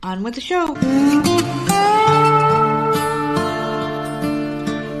On with the show.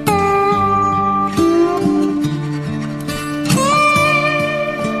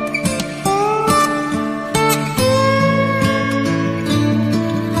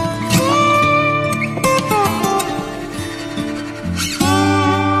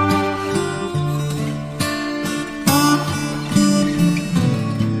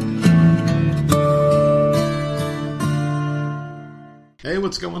 Hey,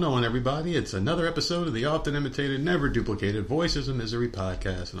 what's going on, everybody? It's another episode of the often imitated, never duplicated Voices of Misery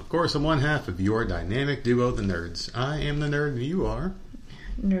podcast. And of course, I'm one half of your dynamic duo, the Nerds. I am the nerd, and you are?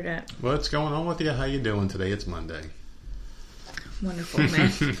 Nerdette. What's going on with you? How you doing today? It's Monday. Wonderful,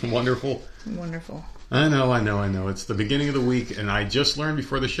 man. Wonderful. Wonderful. I know. It's the beginning of the week, and I just learned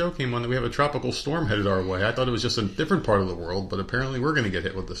before the show came on that we have a tropical storm headed our way. I thought it was just a different part of the world, but apparently we're going to get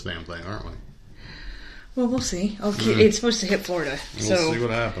hit with this damn thing, aren't we? Well, we'll see. It's supposed to hit Florida. We'll see what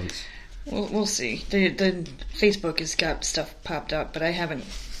happens. We'll see. The Facebook has got stuff popped up, but I'm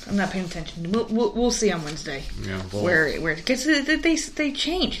not paying attention. We'll see on Wednesday. Yeah. Well, where it gets. They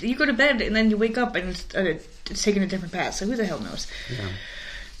change. You go to bed and then you wake up and it's taking a different path. So who the hell knows? Yeah.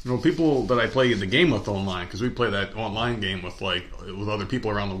 Well, people that I play the game with online, because we play that online game with other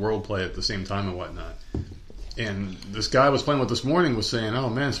people around the world, play at the same time and whatnot. And this guy I was playing with this morning was saying, "Oh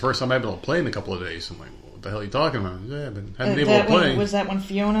man, it's the first time I've been able to play in a couple of days." I'm like, "What the hell are you talking about?" Yeah, but hadn't been able to play. Was that one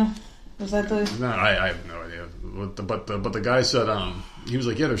Fiona? Was that the? No, I have no idea. But the guy said he was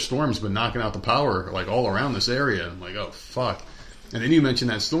like, "Yeah, there's storms been knocking out the power like all around this area." I'm like, "Oh fuck." And then you mentioned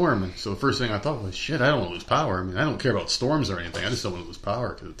that storm, and so the first thing I thought was, "Shit, I don't want to lose power." I mean, I don't care about storms or anything. I just don't want to lose power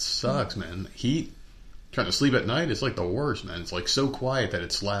because it sucks, man. Heat. Trying to sleep at night, it's like the worst, man. It's like so quiet that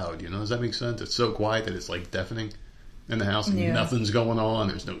it's loud, you know? Does that make sense? It's so quiet that it's like deafening in the house and nothing's going on.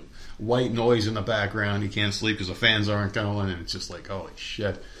 There's no white noise in the background. You can't sleep because the fans aren't going, and it's just like, holy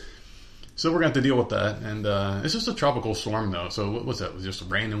shit. So we're going to have to deal with that. And it's just a tropical storm, though. So what's that? It was just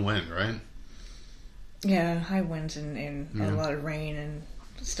rain and wind, right? Yeah, high winds and a lot of rain and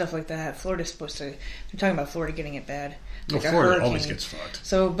stuff like that. Florida's supposed to... They're talking about Florida getting it bad. Like Florida always gets fucked.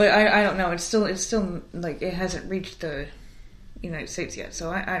 So, but I don't know. It's still like it hasn't reached the United States yet. So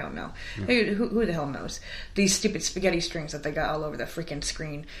I don't know. Yeah. Hey, who the hell knows? These stupid spaghetti strings that they got all over the freaking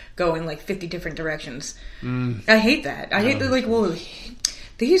screen go in like 50 different directions. I hate that. I hate that. Like, well,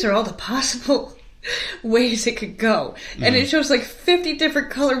 these are all the possible ways it could go, and it shows like 50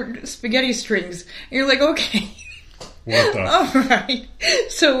 different colored spaghetti strings. And you're like, okay, what the? All right.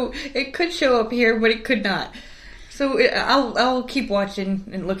 So it could show up here, but it could not. So I'll keep watching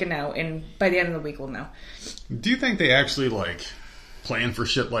and looking out, and by the end of the week we'll know. Do you think they actually plan for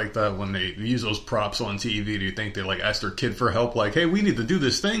shit like that when they use those props on TV? Do you think they ask their kid for help? Like, hey, we need to do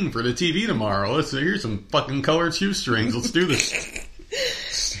this thing for the TV tomorrow. Here's some fucking colored shoestrings. Let's do this.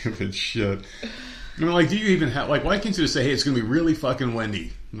 Stupid shit. I mean, do you even have why can't you just say, hey, it's going to be really fucking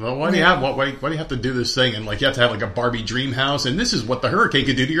windy? Well, why do you have to do this thing? And you have to have a Barbie dream house, and this is what the hurricane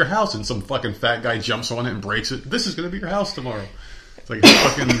could do to your house, and some fucking fat guy jumps on it and breaks it. This is going to be your house tomorrow.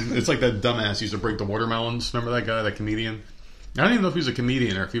 It's like that dumbass used to break the watermelons. Remember that guy, that comedian? I don't even know if he was a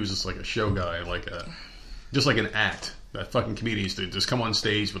comedian or if he was just a show guy, just like an act. That fucking comedian used to just come on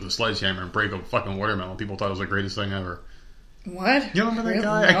stage with a sledgehammer and break a fucking watermelon. People thought it was the greatest thing ever. What? You remember that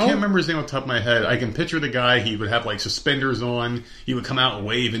guy? No. I can't remember his name off the top of my head. I can picture the guy. He would have suspenders on. He would come out and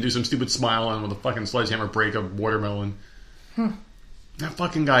wave and do some stupid smile and with a fucking sledgehammer break a watermelon. That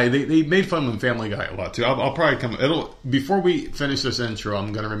fucking guy. They made fun of him Family Guy a lot too. I'll probably come. Before we finish this intro,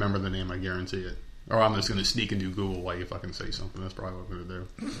 I'm gonna remember the name. I guarantee it. Or I'm just gonna sneak and do Google while you fucking say something. That's probably what I'm gonna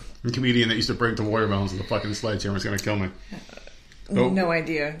do. The comedian that used to break the watermelons with a fucking sledgehammer is gonna kill me. No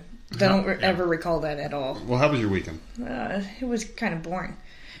idea. Don't ever recall that at all. Well, how was your weekend? It was kind of boring.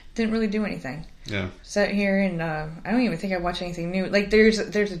 Didn't really do anything. Yeah. Sat here and I don't even think I watched anything new. There's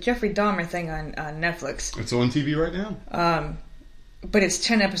a Jeffrey Dahmer thing on Netflix. It's on TV right now? But it's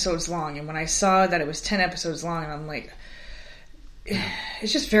 10 episodes long. And when I saw that it was 10 episodes long, I'm like,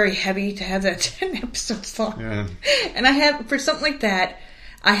 it's just very heavy to have that 10 episodes long. Yeah. And for something like that,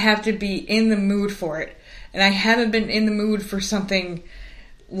 I have to be in the mood for it. And I haven't been in the mood for something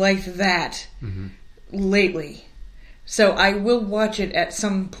like that lately. So I will watch it at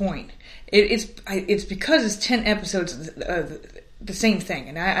some point. It's because it's 10 episodes of the same thing,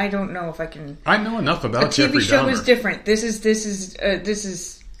 and I don't know if I can. I know enough about Jeffrey Dahmer. The TV show is different. This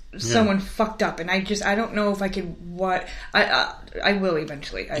is someone fucked up, and I don't know if I can watch. I will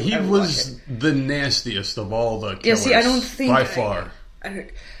eventually. He was the nastiest of all the killers. Yeah, see, I don't think by far.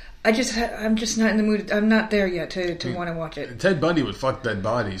 I'm just not in the mood. I'm not there yet to want to watch it. Ted Bundy would fuck dead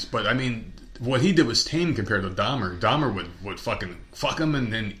bodies, but I mean, what he did was tame compared to Dahmer. Dahmer would fucking fuck him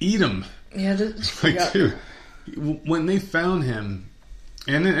and then eat him. Yeah, like, dude, when they found him,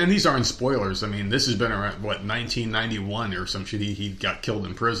 and these aren't spoilers. I mean, this has been around, 1991 or some shit. He got killed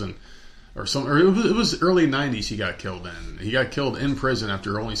in prison. Or it was early 90s he got killed in. He got killed in prison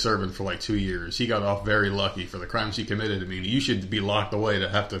after only serving for like 2 years. He got off very lucky for the crimes he committed. I mean, you should be locked away to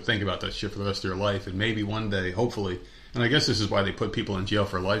have to think about that shit for the rest of your life. And maybe one day, hopefully, and I guess this is why they put people in jail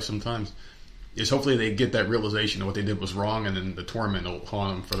for life sometimes, is hopefully they get that realization of what they did was wrong, and then the torment will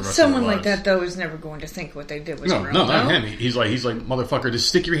haunt them for the rest of their lives. Someone like that, though, is never going to think what they did was wrong. No, not him. He's like, motherfucker, just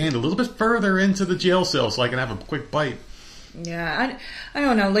stick your hand a little bit further into the jail cell so I can have a quick bite. Yeah, I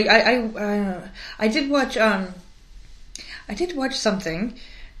don't know. Like I did watch something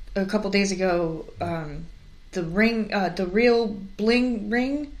a couple days ago. The real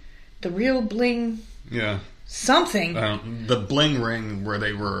bling. Yeah. Something. The bling ring where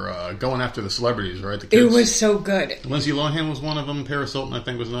they were going after the celebrities, right? The kids. It was so good. Lindsay Lohan was one of them. Paris Hilton, I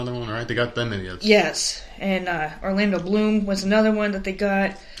think, was another one, right? They got them idiots. Yes, and Orlando Bloom was another one that they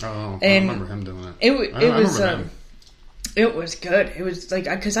got. Oh, I remember him doing that. It was good. It was like,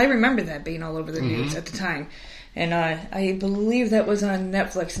 because I remember that being all over the news at the time. And I believe that was on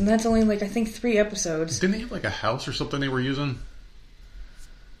Netflix. And that's only like, I think 3 episodes. Didn't they have like a house or something they were using?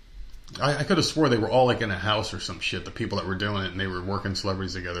 I could have swore they were all like in a house or some shit, the people that were doing it, and they were working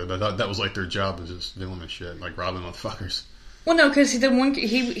celebrities together. That was like their job, was just doing this shit, like robbing motherfuckers. Well, no, because the one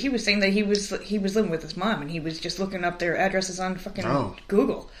he was saying that he was living with his mom, and he was just looking up their addresses on fucking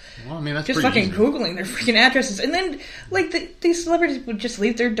Google. Well, I mean, that's just pretty fucking easy. Googling their freaking addresses, and then like these celebrities would just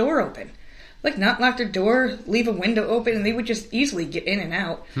leave their door open, like not lock their door, leave a window open, and they would just easily get in and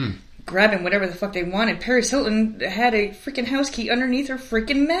out, grabbing whatever the fuck they wanted. Paris Hilton had a freaking house key underneath her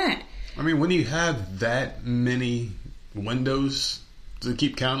freaking mat. I mean, when you have that many windows to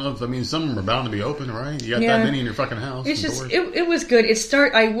keep count of, I mean, some of them are bound to be open, right? You got that many in your fucking house. It's just, it was good.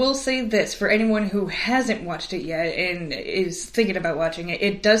 I will say this, for anyone who hasn't watched it yet and is thinking about watching it,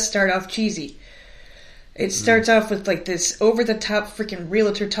 it does start off cheesy. It starts off with like this over-the-top freaking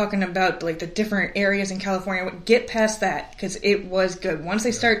realtor talking about like the different areas in California. Get past that, because it was good. Once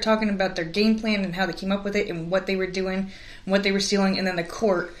they start talking about their game plan and how they came up with it and what they were doing, and what they were stealing, and then the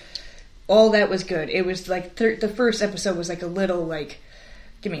court, all that was good. It was like, the first episode was like a little like,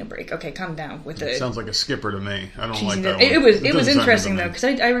 give me a break. Okay, calm down with it. Sounds like a skipper to me. I don't like that one. It was interesting though, because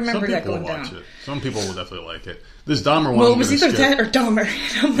I remember that going down. It. Some people will definitely like it. This Dahmer one. Well, it was either that or Dahmer.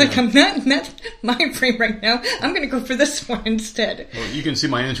 I'm like, I'm not in that mind frame right now. I'm going to go for this one instead. Well, you can see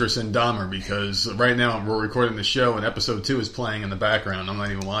my interest in Dahmer because right now we're recording the show and episode 2 is playing in the background. I'm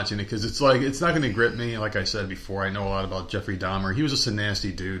not even watching it because it's like, it's not going to grip me. Like I said before, I know a lot about Jeffrey Dahmer. He was just a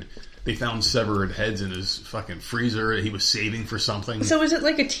nasty dude. They found severed heads in his fucking freezer that he was saving for something. So is it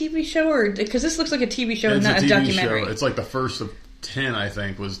like a TV show, or because this looks like a TV show, and not a documentary? Show. It's like the first of 10, I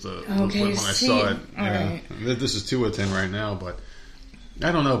think, was when I saw it. Right. This is 2 of 10 right now, but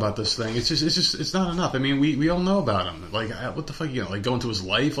I don't know about this thing. It's not enough. I mean, we all know about him. Like, what the fuck, like go into his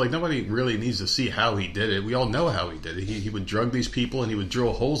life? Like, nobody really needs to see how he did it. We all know how he did it. He would drug these people and he would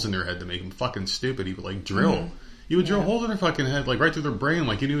drill holes in their head to make them fucking stupid. He would like drill. Mm-hmm. He would drill holes in their fucking head, like right through their brain,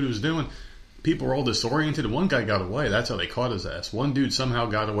 like he knew what he was doing. People were all disoriented, and one guy got away. That's how they caught his ass. One dude somehow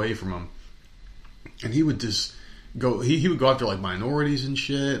got away from him, and he would just go. He would go after like minorities and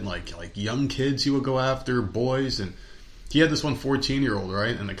shit, and like young kids. He would go after boys, and he had this one 14-year-old,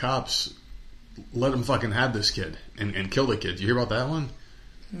 right? And the cops let him fucking have this kid and kill the kid. Did you hear about that one?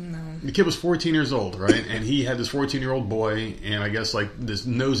 No. The kid was 14 years old, right? And he had this 14-year-old boy, and I guess like this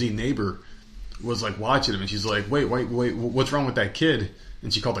nosy neighbor was like watching him, and she's like, wait, what's wrong with that kid?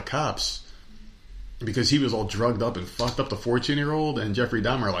 And she called the cops because he was all drugged up and fucked up, the 14-year-old, and Jeffrey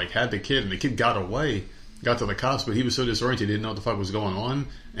Dahmer like had the kid, and the kid got away, got to the cops, but he was so disoriented he didn't know what the fuck was going on.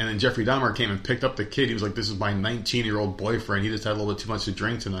 And then Jeffrey Dahmer came and picked up the kid. He was like, this is my 19-year-old boyfriend. He just had a little bit too much to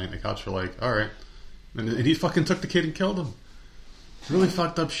drink tonight. And the cops were like, all right. And he fucking took the kid and killed him. Really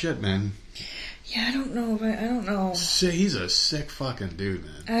fucked up shit, man. Yeah, I don't know. I don't know. He's a sick fucking dude,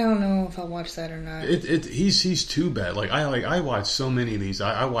 man. I don't know if I'll watch that or not. He's too bad. I watched so many of these.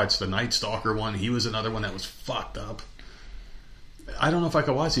 I watched the Night Stalker one. He was another one that was fucked up. I don't know if I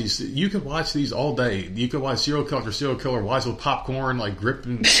could watch these. You could watch these all day. You could watch serial killer after serial killer, watch with popcorn, like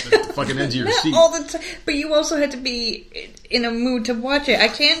gripping the fucking edge of your seat. All the time. But you also had to be in a mood to watch it. I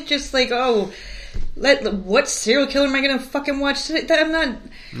can't just like, what serial killer am I going to fucking watch today?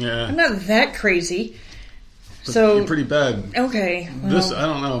 I'm not that crazy. But so you're pretty bad. Okay. Well. This, I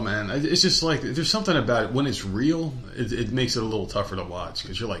don't know, man. It's just like, there's something about it. When it's real, it makes it a little tougher to watch.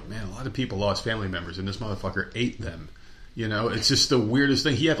 Because you're like, man, a lot of people lost family members, and this motherfucker ate them. You know, it's just the weirdest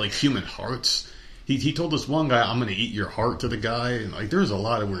thing. He had like human hearts. He told this one guy, "I'm going to eat your heart" to the guy. And like, there's a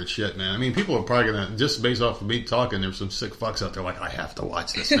lot of weird shit, man. I mean, people are probably going to, just based off of me talking, there's some sick fucks out there like, I have to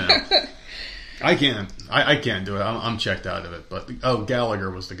watch this now. I can't do it. I'm checked out of it. But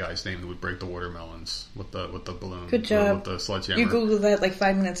Gallagher was the guy's name who would break the watermelons with the balloon. Good job. With the sledgehammer. You googled that like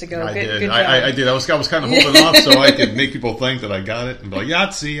 5 minutes ago. I did. Good job. I did. I was kind of holding off so I could make people think that I got it and be like,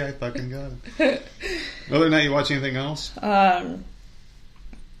 Yahtzee, I fucking got it. Other than that, you watch anything else?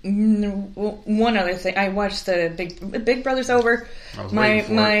 One other thing, I watched the Big Brother's over.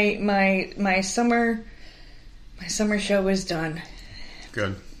 My summer show is done.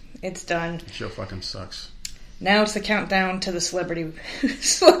 Good. It's done. The show fucking sucks. Now it's the countdown to the celebrity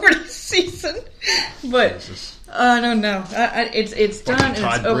season. But Jesus. I don't know. It's done. And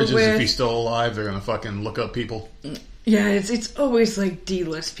Todd it's over Bridges, with. if he's still alive, they're gonna fucking look up people. Yeah, it's always like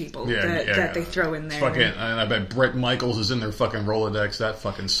D-list people that they throw in there. Fucking, and I bet Bret Michaels is in their fucking Rolodex. That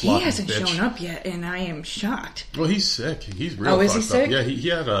fucking sloppy He hasn't bitch. shown up yet, and I am shocked. Well, he's sick. He's real. Oh, is he fucked sick? Up. Yeah, he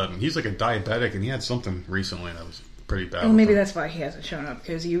had he's like a diabetic, and he had something recently that was pretty bad. Well, maybe that's why he hasn't shown up,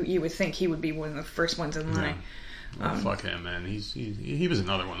 because you would think he would be one of the first ones in line. Yeah. Well, fuck him, man. He was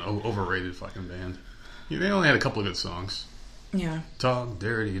another one, overrated fucking band. They only had a couple of good songs. Yeah. Talk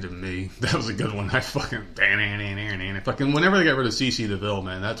dirty to me. That was a good one. I fucking whenever they got rid of CeCe DeVille,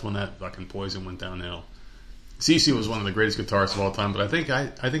 man, that's when that fucking poison went downhill. CeCe was one of the greatest guitarists of all time, but I think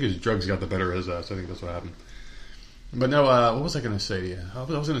his drugs got the better of his ass. I think that's what happened. But no, what was I going to say to you? I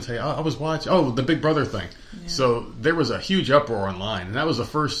was going to tell you, I was watching, the Big Brother thing. Yeah. So there was a huge uproar online, and that was the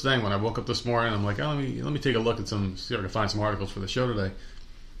first thing when I woke up this morning. I'm like, let me take a look at see if I can find some articles for the show today.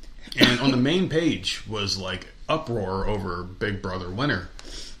 And on the main page was like uproar over Big Brother winner.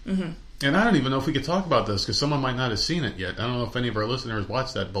 Mm-hmm. And I don't even know if we could talk about this because someone might not have seen it yet. I don't know if any of our listeners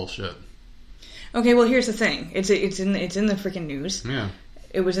watched that bullshit. Okay, well here's the thing. It's in the freaking news. Yeah.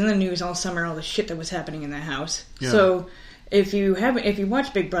 It was in the news all summer, all the shit that was happening in that house. Yeah. So if you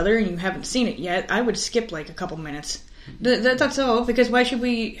watch Big Brother and you haven't seen it yet, I would skip like a couple minutes. That's all, because why should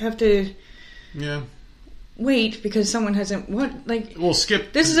we have to wait because someone hasn't we'll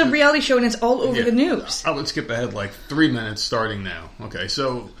skip. This is a reality show and it's all over the news. I would skip ahead like 3 minutes starting now. Okay,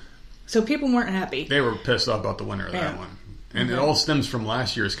 so people weren't happy. They were pissed off about the winner of that one. And it all stems from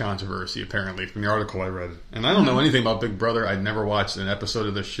last year's controversy, apparently, from the article I read. And I don't know anything about Big Brother. I'd never watched an episode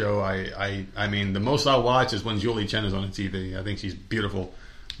of the show. I mean, the most I'll watch is when Julie Chen is on the TV. I think she's beautiful.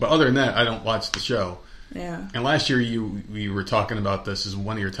 But other than that, I don't watch the show. Yeah. And last year, you were talking about this as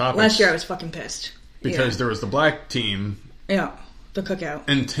one of your topics. Last year, I was fucking pissed. Because there was the black team. Yeah, the cookout.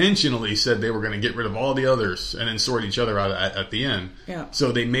 Intentionally said they were going to get rid of all the others and then sort each other out at the end. Yeah.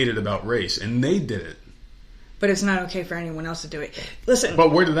 So they made it about race. And they did it. But it's not okay for anyone else to do it. Listen.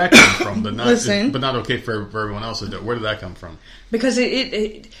 But where did that come from? But not okay for everyone else to do it. Where did that come from? Because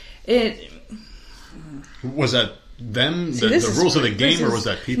it was that them, the rules of the game, or was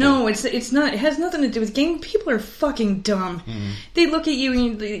that people? No, it's not. It has nothing to do with game. People are fucking dumb. Mm-hmm. They look at you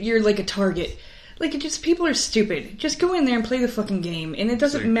and you're like a target. Like, people are stupid. Just go in there and play the fucking game. And it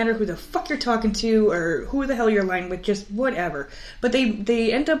doesn't matter who the fuck you're talking to or who the hell you're lying with. Just whatever. But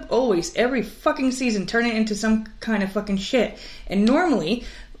they end up always, every fucking season, turning it into some kind of fucking shit. And normally,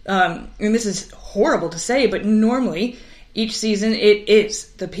 and this is horrible to say, but normally, each season, it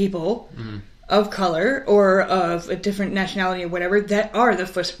is the people of color or of a different nationality or whatever that are the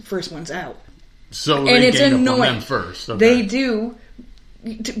first ones out. So they gang up on them first. Okay. They do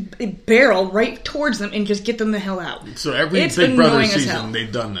barrel right towards them and just get them the hell out. So every Big Brother season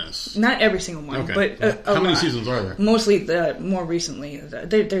they've done this. Not every single one, but how many seasons are there? Mostly more recently.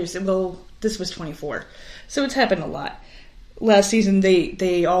 This was 24, so it's happened a lot. Last season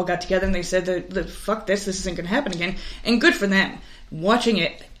they all got together and they said that fuck this isn't going to happen again, and good for them. Watching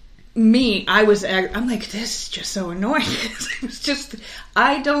it, I'm like, this is just so annoying. It was just,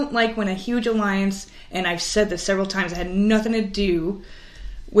 I don't like when a huge alliance, and I've said this several times, it had nothing to do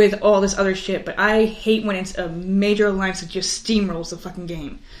with all this other shit, but I hate when it's a major alliance that just steamrolls the fucking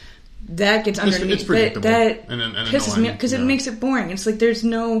game. That gets under me. It's predictable. That and pisses me off because it makes it boring. It's like there's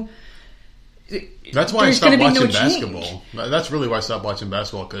no... That's why I stopped watching basketball. That's really why I stopped watching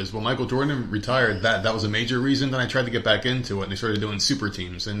basketball, because when Michael Jordan retired, that was a major reason. Then I tried to get back into it, and they started doing super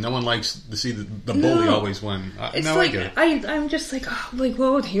teams, and no one likes to see the bully always win. I'm just like,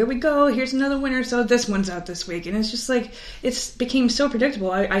 well, here we go. Here's another winner, so this one's out this week. And it's just like, it became so predictable,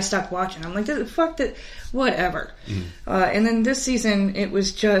 I stopped watching. I'm like, fuck that, whatever. Mm-hmm. And then this season, it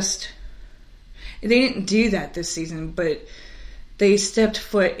was just, they didn't do that this season, but they stepped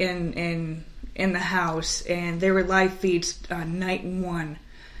foot in the house, and there were live feeds night one,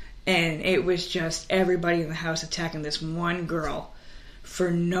 And it was just everybody in the house attacking this one girl for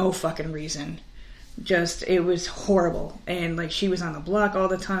no fucking reason. Just, it was horrible. And, like, she was on the block all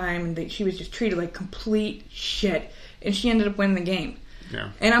the time, and she was just treated like complete shit. And she ended up winning the game. Yeah.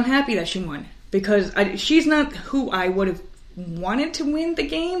 And I'm happy that she won. Because she's not who I would have wanted to win the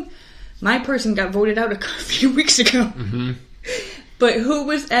game. My person got voted out a few weeks ago. Mm-hmm. But who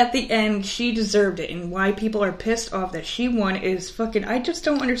was at the end, she deserved it. And why people are pissed off that she won is fucking... I just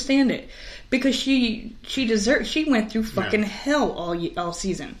don't understand it. Because she went through fucking hell all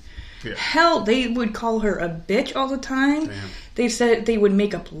season. Yeah. Hell, they would call her a bitch all the time. Damn. They said they would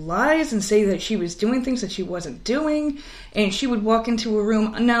make up lies and say that she was doing things that she wasn't doing. And she would walk into a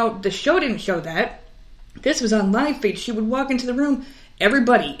room. Now, the show didn't show that. This was on live feed. She would walk into the room.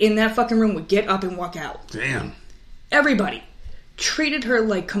 Everybody in that fucking room would get up and walk out. Damn. Everybody. Treated her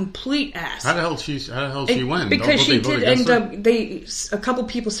like complete ass. How the hell she win? Because she did end up. A couple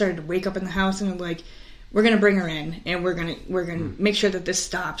people started to wake up in the house and were like, "We're gonna bring her in, and we're gonna make sure that this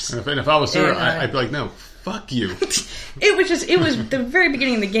stops." And if I was her, I'd be like, "No, fuck you." It was the very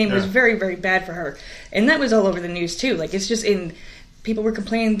beginning of the game was very, very bad for her, and that was all over the news too. Like, it's just people were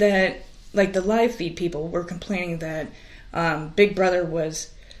complaining that, like, the live feed people were complaining that Big Brother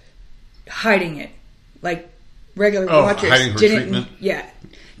was hiding it, like. Regular watchers didn't,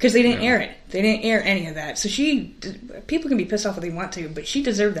 because they didn't air it. They didn't air any of that. So people can be pissed off if they want to, but she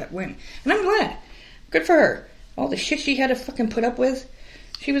deserved that win, and I'm glad. Good for her. All the shit she had to fucking put up with.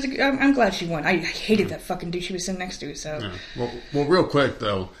 I'm glad she won. I hated that fucking dude she was sitting next to. So, well, real quick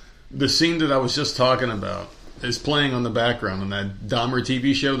though, the scene that I was just talking about is playing on the background on that Dahmer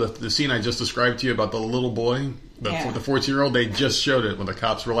TV show. The scene I just described to you about the little boy, the 14-year-old. They just showed it when the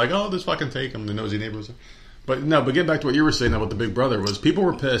cops were like, "Oh, just fucking take him." The nosy neighbors. But get back to what you were saying about the Big Brother was people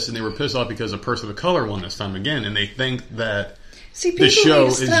were pissed, and they were pissed off because a person of color won this time again, and they think that the show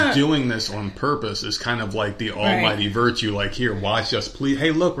is doing this on purpose. Is kind of like the almighty virtue, like, here, watch us, please. Hey,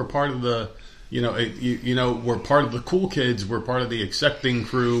 look, we're part of the, we're part of the cool kids. We're part of the accepting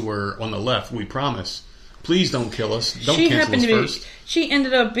crew. We're on the left. We promise. Please don't kill us. Don't cancel us first. She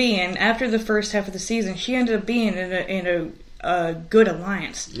ended up being, after the first half of the season, she ended up being in a good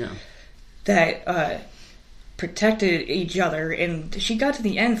alliance. Yeah. That protected each other, and she got to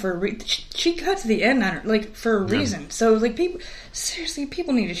the end for a reason. So, like,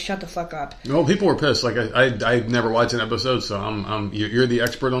 people need to shut the fuck up. Well, people were pissed. Like, I never watched an episode, so you're the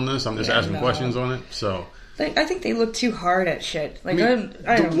expert on this. I'm just asking questions on it. So I think they look too hard at shit. Like,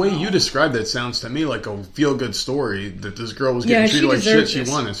 the way you described it sounds to me like a feel good story that this girl was getting treated like shit. She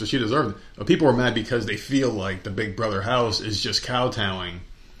won it, so she deserved it. But people were mad because they feel like the Big Brother house is just kowtowing.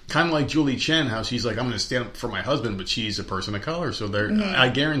 Kind of like Julie Chen, how she's like, I'm going to stand up for my husband, but she's a person of color. So I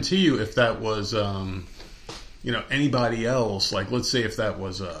guarantee you, if that was, anybody else, like, let's say if that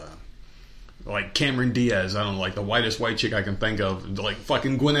was, like Cameron Diaz, I don't know, like the whitest white chick I can think of, like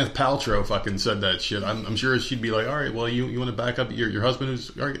fucking Gwyneth Paltrow fucking said that shit. I'm sure she'd be like, all right, well, you want to back up your husband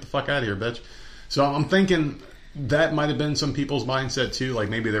who's, all right, get the fuck out of here, bitch. So I'm thinking that might have been some people's mindset too. Like,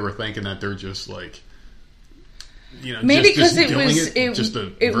 maybe they were thinking that they're just like, maybe because it was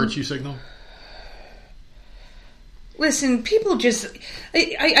a virtue signal. Listen, people just...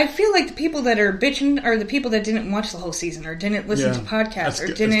 I feel like the people that are bitching are the people that didn't watch the whole season or didn't listen to podcasts or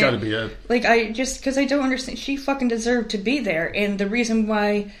didn't... That's gotta be it. Like, because I don't understand. She fucking deserved to be there, and the reason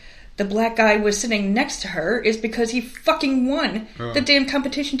why the black guy was sitting next to her is because he fucking won the damn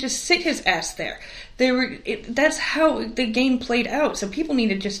competition to sit his ass there. That's how the game played out. So people need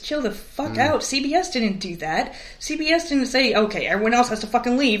to just chill the fuck out. CBS didn't do that. CBS didn't say, okay, everyone else has to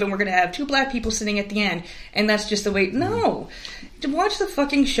fucking leave and we're going to have two black people sitting at the end and that's just the way... No. Watch the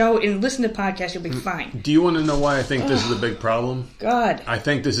fucking show and listen to podcasts, you'll be fine. Do you want to know why I think this is a big problem? God. I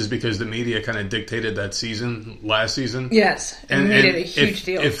think this is because the media kind of dictated that last season. Yes, and made it a huge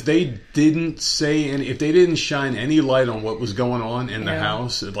deal. If they didn't if they didn't shine any light on what was going on in the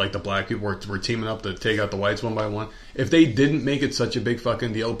house, like the black people were teaming up to take out the whites one by one, if they didn't make it such a big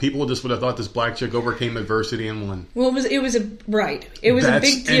fucking deal, people just would have thought this black chick overcame adversity and won. Well, it was a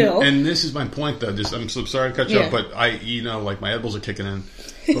big deal. And this is my point, though. I'm so sorry to cut you off, but like my edibles are kicking in,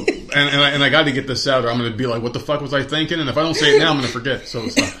 and I got to get this out, or I'm going to be like, "What the fuck was I thinking?" And if I don't say it now, I'm going to forget. So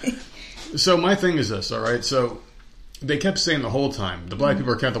it's not. So my thing is this, all right? So they kept saying the whole time the black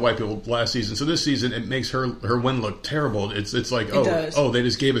people are counting the white people last season. So this season, it makes her win look terrible. It's like they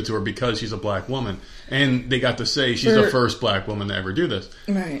just gave it to her because she's a black woman, and they got to say she's the first black woman to ever do this.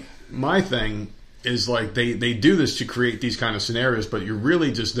 Right. My thing is like they do this to create these kind of scenarios, but you're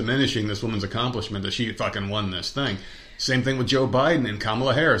really just diminishing this woman's accomplishment that she fucking won this thing. Same thing with Joe Biden and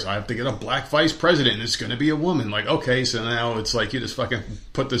Kamala Harris. I have to get a black vice president, and it's going to be a woman. Like, okay, so now it's like you just fucking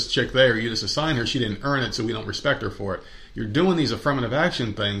put this chick there. You just assign her. She didn't earn it, so we don't respect her for it. You're doing these affirmative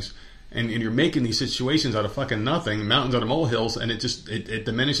action things, and you're making these situations out of fucking nothing, mountains out of molehills, and it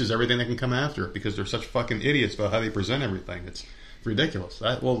diminishes everything that can come after it because they're such fucking idiots about how they present everything. It's ridiculous.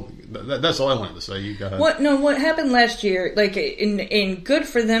 That's all I wanted to say. You go ahead. What happened last year? Like, in good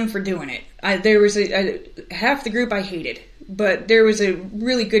for them for doing it. There was half the group I hated, but there was a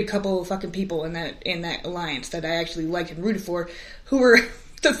really good couple of fucking people in that alliance that I actually liked and rooted for, who were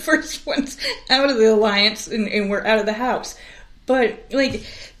the first ones out of the alliance and were out of the house. But like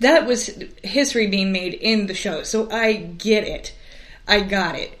that was history being made in the show, so I get it. I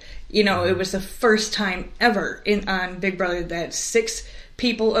got it. You know, it was the first time ever on Big Brother that 6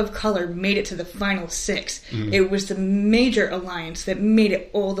 people of color made it to the final 6. Mm-hmm. It was the major alliance that made it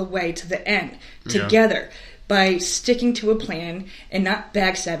all the way to the end together by sticking to a plan and not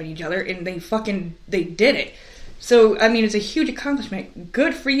backstabbing each other, and they did it. So, I mean, it's a huge accomplishment.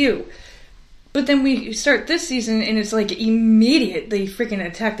 Good for you. But then we start this season, and it's like immediate. They freaking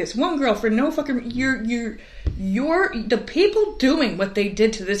attack this one girl for no fucking. You're the people doing what they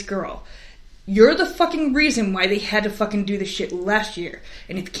did to this girl. You're the fucking reason why they had to fucking do this shit last year.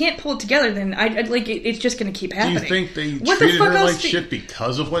 And if you can't pull it together, then I'd like it's just going to keep happening. Do you think they treated her like shit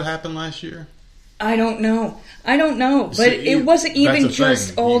because of what happened last year? I don't know. But it wasn't even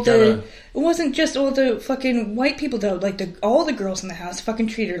just all the. It wasn't just all the fucking white people, though. Like, all the girls in the house fucking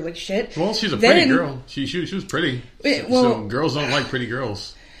treated her like shit. Well, she's a pretty girl. She was pretty. So girls don't like pretty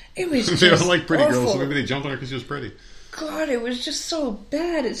girls. It was they don't like pretty girls, so maybe they jumped on her because she was pretty. God, it was just so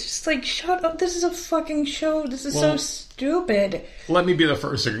bad. It's just like, shut up. This is a fucking show. This is so stupid. Let me be the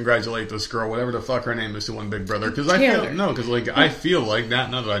first to congratulate this girl, whatever the fuck her name is, to win Big Brother. Because I feel like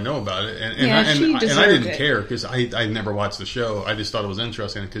that now that I know about it, and I didn't care because I never watched the show. I just thought it was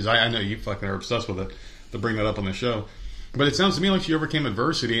interesting because I know you fucking are obsessed with it to bring that up on the show. But it sounds to me like she overcame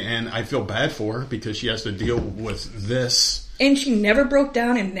adversity, and I feel bad for her because she has to deal with this. And she never broke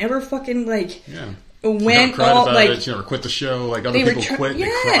down and never fucking went all like she never quit the show. Like other people quit, they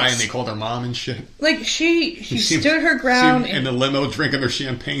cry and they call their mom and shit. Like she stood her ground in the limo, drinking their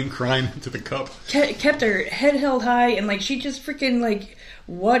champagne, crying into the cup. Kept her head held high, and like she just freaking like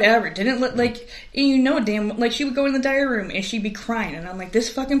whatever. Didn't let damn like she would go in the diary room and she'd be crying, and I'm like,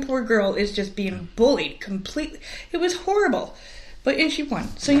 this fucking poor girl is just being bullied completely. It was horrible, and she won.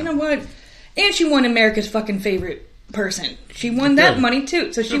 So you know what? And she won America's fucking favorite person. She won that money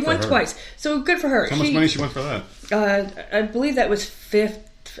too, so she won twice. So good for her. How much money she won for that? I believe that was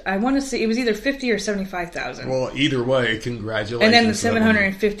I want to say it was either 50 or 75,000. Well, either way, congratulations. And then the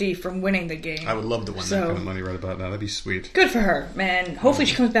 750 from winning the game. I would love to win that kind of money right about now. That'd be sweet. Good for her, man. Hopefully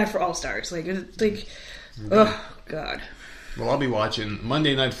she comes back for All Stars. Oh god. Well, I'll be watching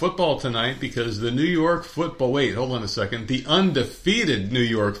Monday Night Football tonight because the New York Football... Wait, hold on a second. The undefeated New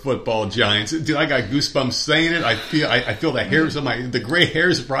York Football Giants. Dude, I got goosebumps saying it. I feel the hairs on the gray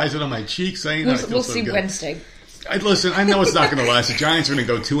hairs rising on my cheeks saying it. We'll see Wednesday. Listen, I know it's not going to last. The Giants are going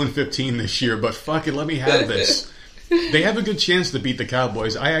to go 2-15 this year, but fuck it, let me have this. They have a good chance to beat the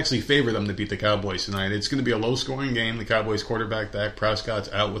Cowboys. I actually favor them to beat the Cowboys tonight. It's going to be a low-scoring game. The Cowboys quarterback, Dak Prescott's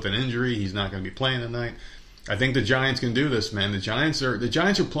out with an injury. He's not going to be playing tonight. I think the Giants can do this, man. The Giants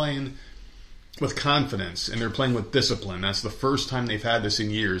are playing with confidence, and they're playing with discipline. That's the first time they've had this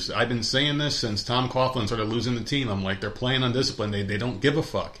in years. I've been saying this since Tom Coughlin started losing the team. I'm like, they're playing on discipline. They don't give a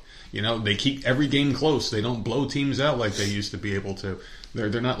fuck. You know, they keep every game close. They don't blow teams out like they used to be able to.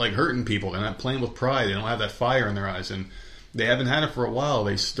 They're not like hurting people. They're not playing with pride. They don't have that fire in their eyes, and they haven't had it for a while.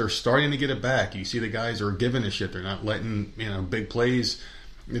 They're starting to get it back. You see the guys are giving a shit. They're not letting big plays.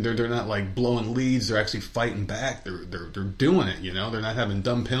 They're not like blowing leads. They're actually fighting back. They're doing it. You know, they're not having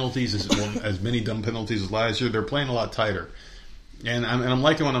dumb penalties as many dumb penalties as last year. They're playing a lot tighter, and I'm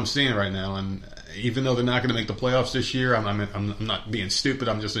liking what I'm seeing right now. And even though they're not going to make the playoffs this year, I'm not being stupid.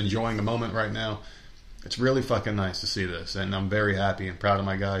 I'm just enjoying the moment right now. It's really fucking nice to see this, and I'm very happy and proud of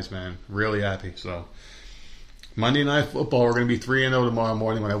my guys, man. Really happy. So Monday Night Football, we're going to be 3-0 tomorrow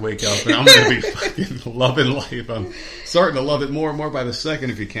morning when I wake up, and I'm going to be fucking loving life. I'm starting to love it more and more by the second,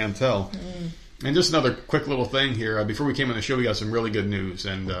 if you can't tell. And just another quick little thing here. Before we came on the show, we got some really good news,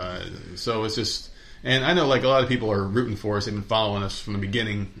 and so it's just... And I know like a lot of people are rooting for us. They've been following us from the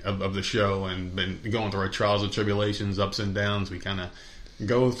beginning of the show and been going through our trials and tribulations, ups and downs. We kind of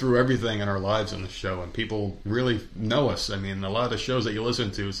go through everything in our lives on the show, and people really know us. I mean, a lot of the shows that you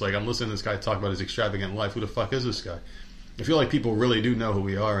listen to, it's like I'm listening to this guy talk about his extravagant life. Who the fuck is this guy? I feel like people really do know who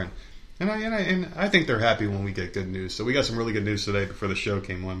we are, and I think they're happy when we get good news. So we got some really good news today before the show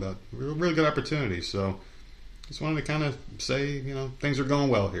came on about really good opportunities. So just wanted to kind of say, things are going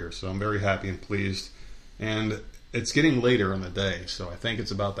well here. So I'm very happy and pleased. And it's getting later in the day, so I think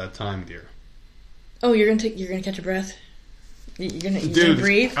it's about that time, dear. Oh, you're gonna catch a breath? You're gonna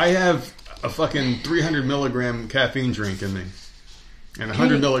breathe? I have a fucking 300 milligram caffeine drink in me. And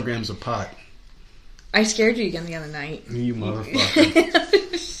 100 milligrams of pot. I scared you again the other night. You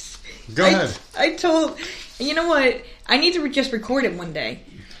motherfucker. Go ahead. I told... You know what? I need to just record it one day.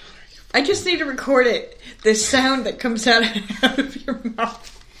 I just need to record it. The sound that comes out of your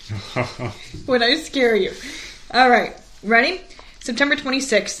mouth when I scare you. All right. Ready? September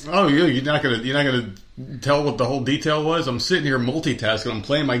 26th. Oh, you're not gonna tell what the whole detail was? I'm sitting here multitasking. I'm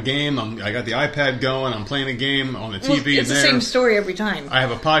playing my game. I got the iPad going. I'm playing a game on the TV. It's the same story every time. I have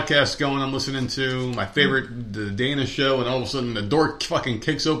a podcast going. I'm listening to my favorite, the Dana show, and all of a sudden the door fucking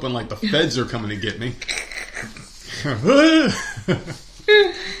kicks open like the feds are coming to get me.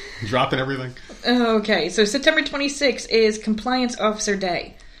 Dropping everything. Okay, so September 26th is Compliance Officer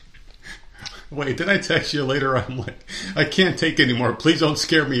Day. Wait, did I text you later on? Like, I can't take anymore. Please don't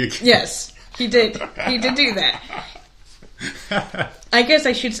scare me again. Yes, he did. He did do that. I guess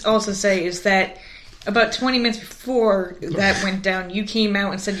I should also say is that about 20 minutes before that went down, you came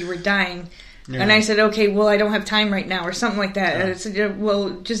out and said you were dying. Yeah. And I said, okay, well, I don't have time right now, or something like that. Yeah. And I said, well,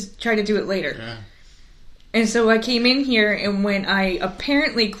 just try to do it later. Yeah. And so I came in here, and when I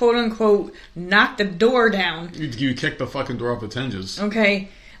apparently, quote-unquote, knocked the door down... You kicked the fucking door off its hinges. Okay.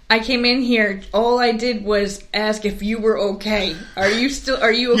 I came in here, all I did was ask if you were okay. Are you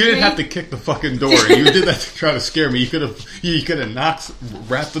okay? You didn't have to kick the fucking door. You did that to try to scare me. You could have knocked,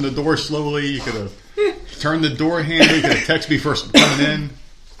 rapped on the door slowly. You could have turned the door handle. You could have texted me first coming in.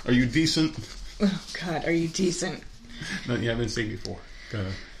 Are you decent? Oh, God, are you decent? No, you haven't seen before. Go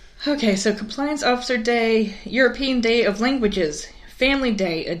ahead. Okay, so Compliance Officer Day, European Day of Languages, Family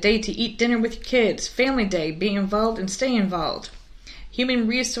Day, a day to eat dinner with your kids, Family Day, be involved and stay involved, Human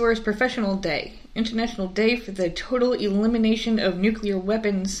Resource Professional Day, International Day for the Total Elimination of Nuclear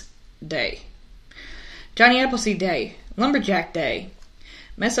Weapons Day, Johnny Appleseed Day, Lumberjack Day,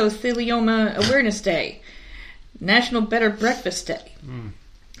 Mesothelioma Awareness Day, National Better Breakfast Day,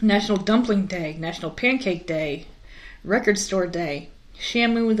 National Dumpling Day, National Pancake Day, Record Store Day,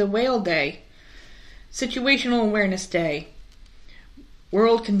 Shamu the Whale Day, Situational Awareness Day,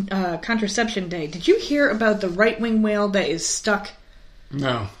 World Contraception Day. Did you hear about the right-wing whale that is stuck?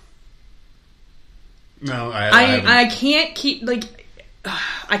 No. No, I can't keep,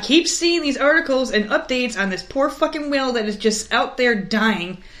 I keep seeing these articles and updates on this poor fucking whale that is just out there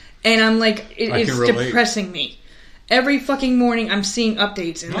dying, and I'm like, it's depressing me. Every fucking morning I'm seeing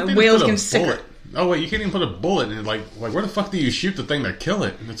updates, and the whale's getting sicker. Oh, wait, you can't even put a bullet in it. Like, where the fuck do you shoot the thing to kill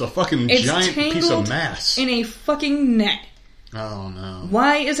it? It's a fucking giant piece of mass. In a fucking net. Oh, no.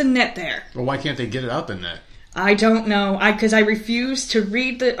 Why is a net there? Well, why can't they get it out the net? I don't know. Because I refuse to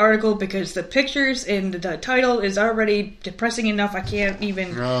read the article because the pictures and the title is already depressing enough. I can't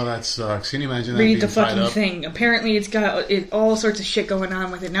even... Oh, that sucks. Can you imagine that read the fucking thing? Apparently it's got all sorts of shit going on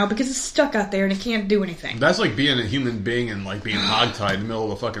with it now because it's stuck out there and it can't do anything. That's like being a human being and being hogtied in the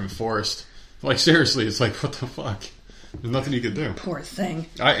middle of the fucking forest. Seriously, it's like, what the fuck? There's nothing you can do. Poor thing.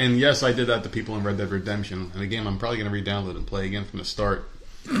 And yes, I did that to people in Red Dead Redemption. And again, I'm probably going to re-download and play again from the start.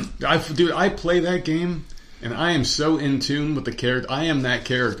 I play that game, and I am so in tune with the character. I am that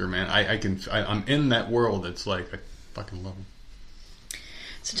character, man. I'm in that world. It's like, I fucking love him.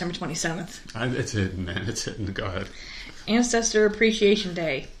 September 27th. It's hidden, man. It's hidden. Go ahead. Ancestor Appreciation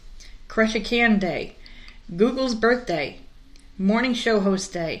Day. Crush a Can Day. Google's Birthday. Morning Show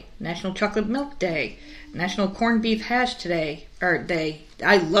Host Day, National Chocolate Milk Day, National Corned Beef Hash Day.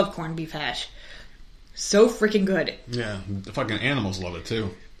 I love corned beef hash. So freaking good. Yeah, the fucking animals love it too.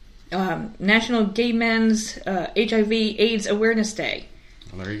 National Gay Men's HIV/AIDS Awareness Day.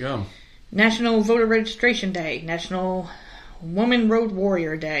 Well, there you go. National Voter Registration Day, National Woman Road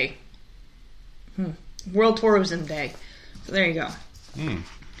Warrior Day, World Tourism Day. So there you go.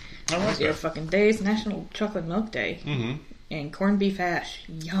 I like that. Fucking days. National Chocolate Milk Day. And corned beef hash.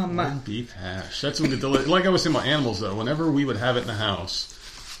 Yum. Corned beef hash. That's what like I was saying about animals, though. Whenever we would have it in the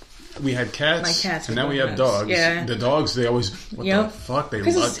house, we had cats. My cats. And now we have dogs. Yeah. The dogs, they always, what the fuck? They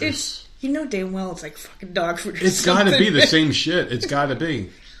love this. You know damn well it's like fucking dog food. It's got to be the same shit. It's got to be.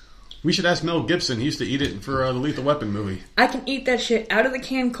 We should ask Mel Gibson. He used to eat it for the Lethal Weapon movie. I can eat that shit out of the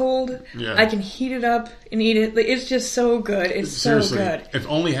can cold. Yeah. I can heat it up and eat it. It's just so good. It's Seriously, so good. If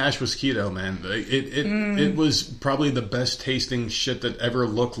only hash was keto, man. It was probably the best tasting shit that ever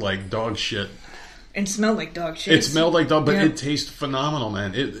looked like dog shit. And smelled like dog shit. It smelled like dog, but it tastes phenomenal,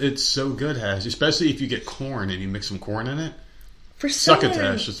 man. It's so good, hash. Especially if you get corn and you mix some corn in it.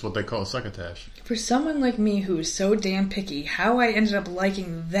 Succotash is what they call succotash. For someone like me who is so damn picky, how I ended up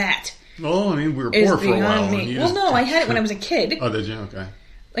liking that. Well, I mean, we were poor for a while. Well, no, I had it when I was a kid. Oh, did you? Okay.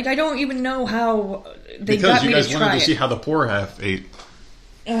 Like, I don't even know how they because got me to try it. Because you guys wanted to see how the poor half ate.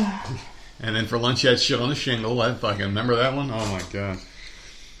 And then for lunch you had shit on a shingle. I fucking remember that one? Oh my god.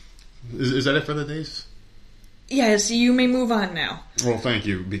 Is that it for the days? Yes, you may move on now. Well, thank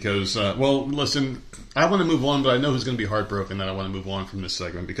you, because, well, listen, I want to move on, but I know who's going to be heartbroken that I want to move on from this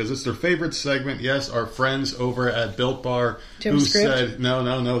segment, because it's their favorite segment. Yes, our friends over at Built Bar, who said,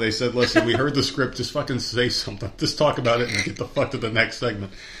 no, they said, listen, we heard the script, just fucking say something. Just talk about it and get the fuck to the next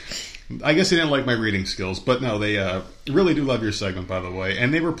segment. I guess they didn't like my reading skills, but no, they really do love your segment, by the way,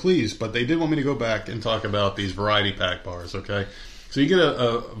 and they were pleased, but they did want me to go back and talk about these variety pack bars, okay? So you get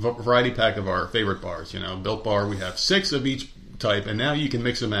a variety pack of our favorite bars, Built Bar. We have 6 of each type, and now you can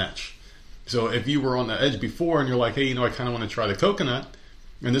mix and match. So if you were on the edge before and you're like, hey, I kind of want to try the coconut,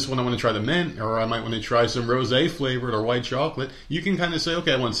 and this one I want to try the mint, or I might want to try some rosé flavored or white chocolate, you can kind of say,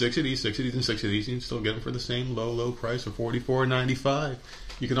 okay, I want 6 of these, and 6 of these. You can still get them for the same low price of $44.95.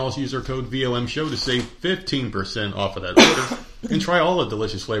 You can also use our code VOMSHOW to save 15% off of that order and try all the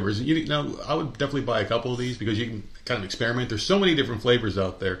delicious flavors. I would definitely buy a couple of these because you can kind of experiment. There's so many different flavors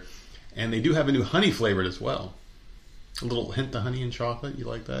out there. And they do have a new honey flavored as well. A little hint of honey and chocolate. You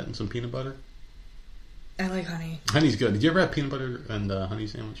like that? And some peanut butter? I like honey. Honey's good. Did you ever have peanut butter and honey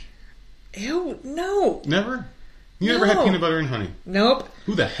sandwich? Ew, no. Never? You never had peanut butter and honey? Nope.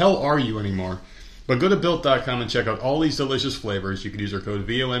 Who the hell are you anymore? But go to Built.com and check out all these delicious flavors. You can use our code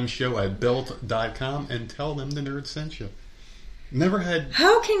VOMSHOW at Built.com and tell them the nerd sent you. Never had...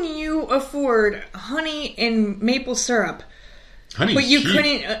 How can you afford honey and maple syrup, but you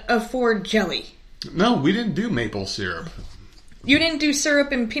couldn't afford jelly? No, we didn't do maple syrup. You didn't do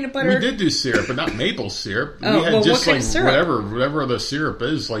syrup and peanut butter? We did do syrup, but not maple syrup. Oh, we had well, just what kind of syrup? whatever the syrup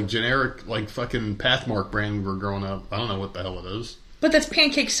is, like generic, like fucking Pathmark brand when we were growing up. I don't know what the hell it is. But that's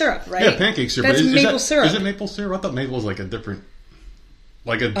pancake syrup, right? Yeah, pancake syrup. That's maple syrup. Is it maple syrup? I thought maple was like a different,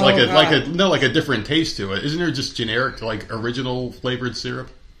 like a different taste to it. Isn't there just generic, like original flavored syrup?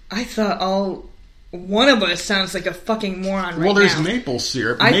 I thought one of us sounds like a fucking moron right now. Well, there's maple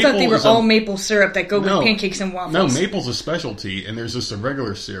syrup. I thought they were all maple syrup that go with pancakes and waffles. No, maple's a specialty, and there's just a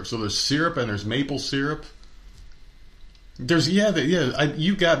regular syrup. So there's syrup and there's maple syrup.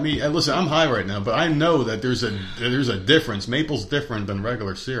 You got me. Listen, I'm high right now, but I know that there's a difference. Maple's different than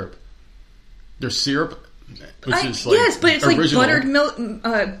regular syrup. There's syrup, which is like yes, but it's original.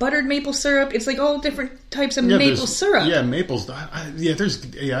 like buttered maple syrup. It's like all different types of maple syrup. Yeah, maple's. I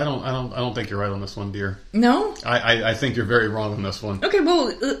don't think you're right on this one, dear. No, I think you're very wrong on this one. Okay, well,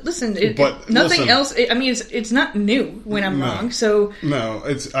 listen. Nothing else. I mean, it's not new when I'm wrong. So no,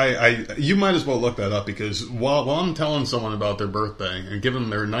 it's you might as well look that up because while I'm telling someone about their birthday and giving them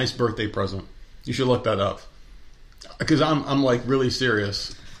their nice birthday present, you should look that up because I'm like really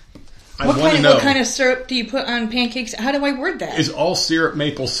serious. What kind of syrup do you put on pancakes? How do I word that? Is all syrup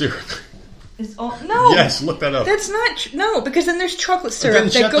maple syrup? No. Yes, look that up. That's not no, because then there's chocolate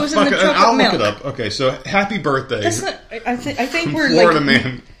syrup that goes in the chocolate I'll milk. look it up. Okay, so happy birthday. That's not. I think we're Florida like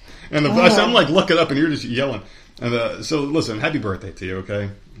man, and I'm like look it up, and you're just yelling. And so listen, happy birthday to you.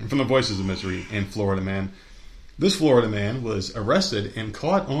 Okay, from the Voices of Misery and Florida man. This Florida man was arrested and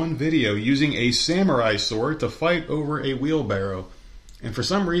caught on video using a samurai sword to fight over a wheelbarrow. And for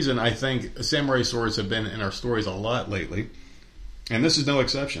some reason, I think samurai swords have been in our stories a lot lately. And this is no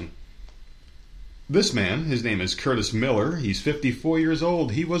exception. This man, his name is Curtis Miller. He's 54 years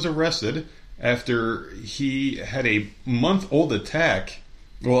old. He was arrested after he had a month-old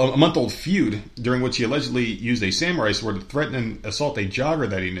feud during which he allegedly used a samurai sword to threaten and assault a jogger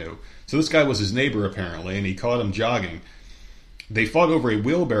that he knew. So this guy was his neighbor, apparently, and he caught him jogging. They fought over a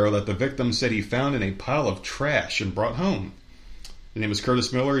wheelbarrow that the victim said he found in a pile of trash and brought home. His name is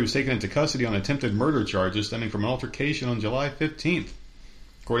Curtis Miller. He was taken into custody on attempted murder charges stemming from an altercation on July 15th,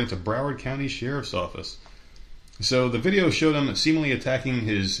 according to Broward County Sheriff's Office. So the video showed him seemingly attacking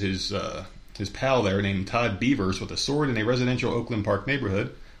his pal there named Todd Beavers with a sword in a residential Oakland Park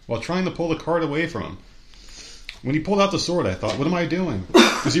neighborhood while trying to pull the cart away from him. When he pulled out the sword, I thought, what am I doing?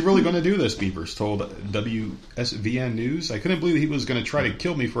 Is he really going to do this, Beavers told WSVN News. I couldn't believe he was going to try to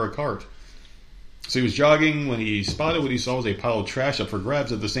kill me for a cart. So he was jogging when he spotted what he saw was a pile of trash up for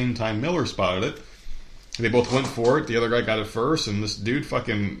grabs. At the same time, Miller spotted it. They both went for it. The other guy got it first, and this dude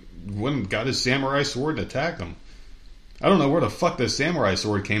fucking went and got his samurai sword and attacked him. I don't know where the fuck this samurai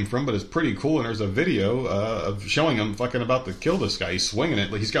sword came from, but it's pretty cool, and there's a video of showing him fucking about to kill this guy. He's swinging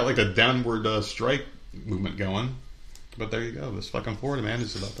it. He's got like a downward strike movement going. But there you go. This fucking Florida man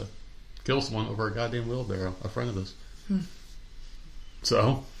is about to kill someone over a goddamn wheelbarrow. A friend of his.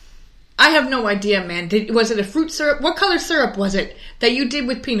 So? I have no idea, man. Was it a fruit syrup? What color syrup was it that you did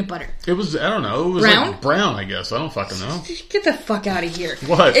with peanut butter? It was, I don't know. It was brown? like brown, I guess. I don't fucking know. Get the fuck out of here.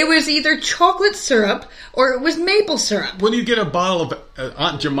 What? It was either chocolate syrup or it was maple syrup. When you get a bottle of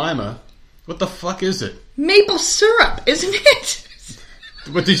Aunt Jemima, what the fuck is it? Maple syrup, isn't it?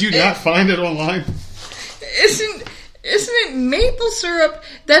 But did you not find it online? Isn't it maple syrup?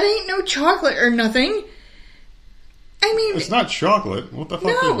 That ain't no chocolate or nothing. I mean... It's not chocolate. What the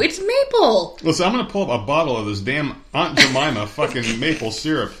fuck No, it's maple. Listen, I'm going to pull up a bottle of this damn Aunt Jemima fucking maple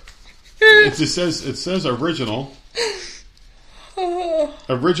syrup. It says original.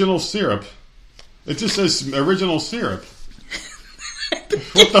 Original syrup. It just says original syrup.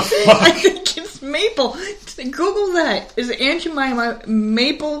 What the fuck? I think it's maple. Google that. Is Aunt Jemima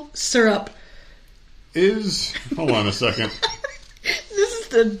maple syrup? Hold on a second. This is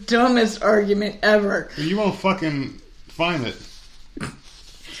the dumbest argument ever. You won't fucking find it.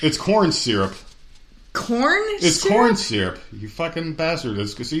 It's corn syrup. Corn syrup? It's corn syrup. You fucking bastard.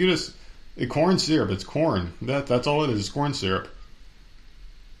 Corn syrup. It's corn. That's all it is. It's corn syrup.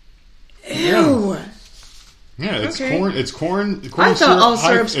 Ew. Yeah, it's okay. corn. It's corn. I thought syrup, all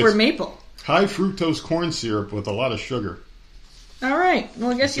syrups were maple. High fructose corn syrup with a lot of sugar. All right.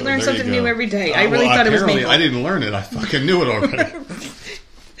 Well, I guess you learn something new every day. I really thought it was maple. I didn't learn it. I fucking knew it already.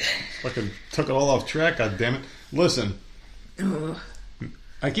 Fucking took it all off track. God damn it! Listen,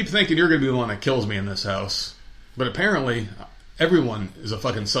 I keep thinking you're going to be the one that kills me in this house, but apparently everyone is a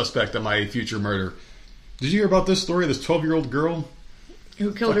fucking suspect of my future murder. Did you hear about this story? This 12-year-old girl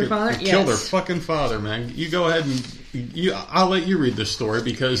who killed her father? Yes. Killed her fucking father, man. You go ahead and I'll let you read this story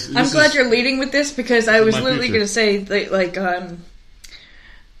because I'm glad you're leading with this because I was literally going to say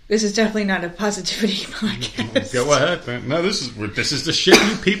this is definitely not a positivity podcast. Go ahead, man. No, this is the shit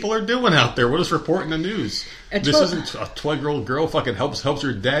you people are doing out there. What is reporting the news? This isn't a 12-year-old girl fucking helps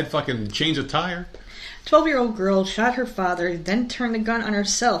her dad fucking change a tire. 12-year-old girl shot her father, then turned the gun on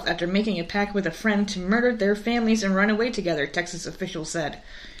herself after making a pact with a friend to murder their families and run away together, Texas officials said.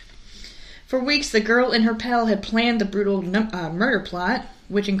 For weeks, the girl and her pal had planned the brutal murder plot,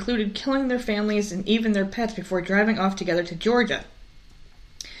 which included killing their families and even their pets before driving off together to Georgia.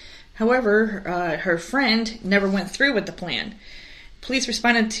 However, her friend never went through with the plan. Police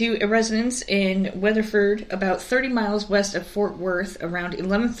responded to a residence in Weatherford, about 30 miles west of Fort Worth, around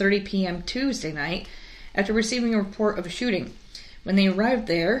 11:30 p.m. Tuesday night, after receiving a report of a shooting. When they arrived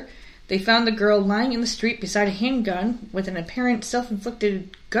there, they found the girl lying in the street beside a handgun with an apparent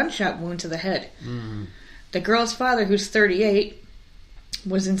self-inflicted gunshot wound to the head. Mm. The girl's father, who's 38,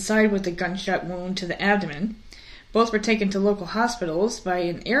 was inside with a gunshot wound to the abdomen. Both were taken to local hospitals by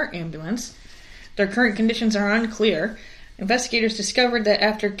an air ambulance. Their current conditions are unclear. Investigators discovered that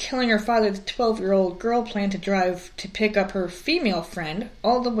after killing her father, the 12-year-old girl planned to drive to pick up her female friend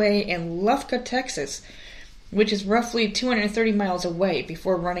all the way in Lufkin, Texas, which is roughly 230 miles away,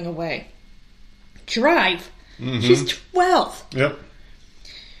 before running away. Drive? Mm-hmm. She's 12. Yep.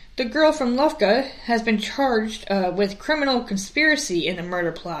 The girl from Lufkin has been charged with criminal conspiracy in the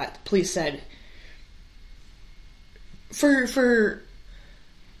murder plot, police said. For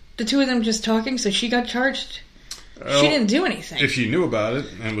the two of them just talking, so she got charged? She didn't do anything. If she knew about it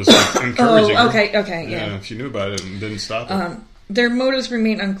and was encouraging her. Okay, yeah. If she knew about it and didn't stop it. Their motives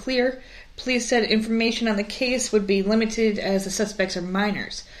remain unclear. Police said information on the case would be limited as the suspects are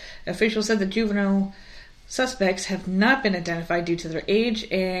minors. Officials said the juvenile suspects have not been identified due to their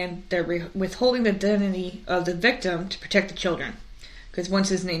age, and they're withholding the identity of the victim to protect the children. Because once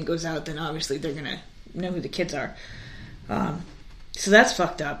his name goes out, then obviously they're going to know who the kids are. So that's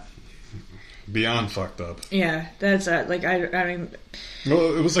fucked up. Beyond fucked up. Yeah, that's I mean.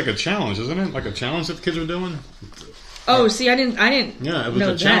 Well, it was like a challenge, isn't it? Like a challenge that the kids were doing. Oh, see, I didn't. Yeah, it was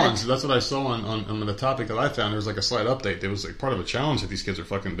a challenge. That's what I saw on the topic that I found. There was like a slight update. It was like part of a challenge that these kids are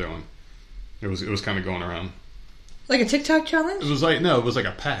fucking doing. It was kind of going around. Like a TikTok challenge? It was like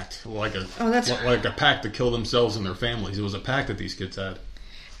a pact, like a pact to kill themselves and their families. It was a pact that these kids had.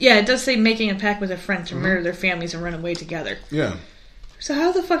 Yeah, it does say making a pact with a friend to murder their families and run away together. Yeah. So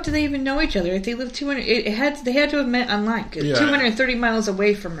how the fuck do they even know each other? If they live 200, they had to have met online. 230 miles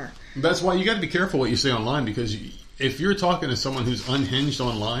away from her. That's why you got to be careful what you say online, because if you're talking to someone who's unhinged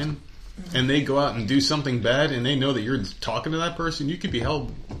online, and they go out and do something bad, and they know that you're talking to that person, you could be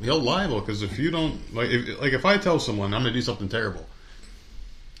held liable. Because if you don't if I tell someone I'm going to do something terrible,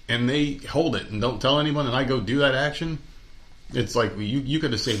 and they hold it and don't tell anyone, and I go do that action. It's like you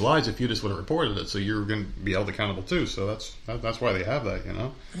could have saved lives if you just would have reported it, so you're going to be held accountable too. So that's why they have that, you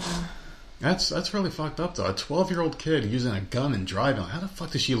know. That's really fucked up though. A 12-year-old kid using a gun and driving. How the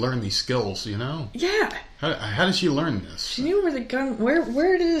fuck did she learn these skills? You know? Yeah. How did she learn this? She knew where the gun...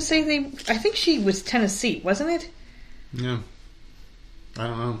 Where did it say they... I think she was Tennessee, wasn't it? Yeah. I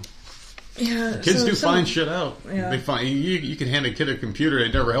don't know. Yeah. Kids find shit out. Yeah. They find you can hand a kid a computer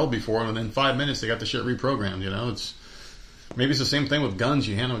they never held before, and within 5 minutes they got the shit reprogrammed. You know, it's maybe it's the same thing with guns.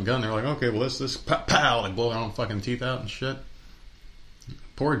 You hand them a gun, they're like, okay, well this pow, they blow their own fucking teeth out and shit.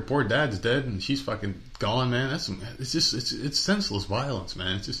 Poor dad's dead, and she's fucking gone, man. It's senseless violence,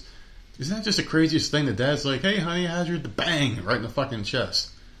 man. It's just. Isn't that just the craziest thing? The dad's like, hey, honey, how's your... Bang! Right in the fucking chest.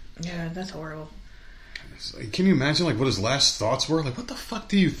 Yeah, that's horrible. Like, can you imagine, like, what his last thoughts were? Like, what the fuck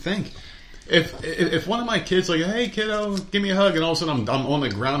do you think? If one of my kids, like, hey, kiddo, give me a hug, and all of a sudden I'm on the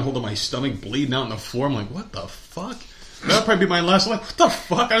ground holding my stomach, bleeding out on the floor, I'm like, what the fuck? That'll probably be my last... Like, what the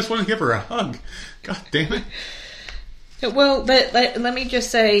fuck? I just want to give her a hug. God damn it. Well, let me just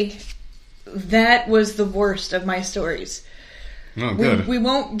say, that was the worst of my stories. Oh, good. We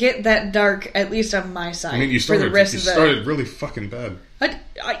won't get that dark, at least on my side. I mean, you started really fucking bad.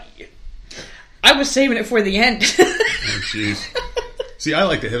 I was saving it for the end. Oh, jeez. See, I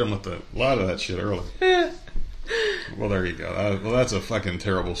like to hit them with a lot of that shit early. Well, there you go. Well, that's a fucking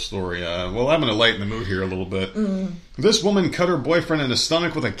terrible story. Well, I'm going to lighten the mood here a little bit. This woman cut her boyfriend in the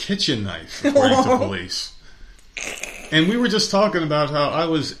stomach with a kitchen knife, according to police. And we were just talking about how I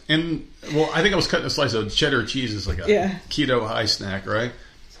was I think I was cutting a slice of cheddar cheese as like a keto high snack, right?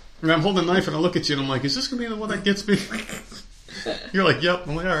 And I'm holding a knife and I look at you and I'm like, is this going to be the one that gets me? You're like, yep.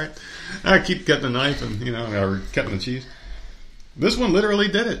 I'm like, all right. I keep cutting the knife and, or cutting the cheese. This one literally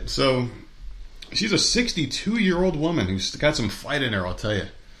did it. So she's a 62-year-old woman who's got some fight in her, I'll tell you.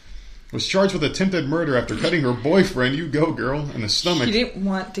 Was charged with attempted murder after cutting her boyfriend, you go girl, in the stomach. She didn't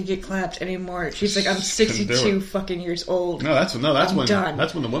want to get clapped anymore. She's like, I'm 62 fucking years old. That's when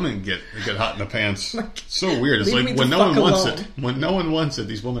the women get hot in the pants. So weird. It's like when no one wants it. When no one wants it,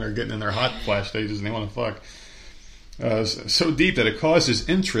 these women are getting in their hot flash stages and they want to fuck. So deep that it caused his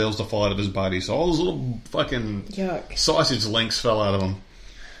entrails to fall out of his body. So all those little fucking sausage links fell out of him.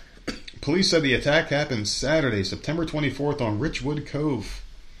 Police said the attack happened Saturday, September 24th on Richwood Cove.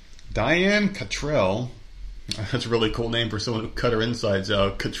 Diane Cottrell, that's a really cool name for someone who cut her insides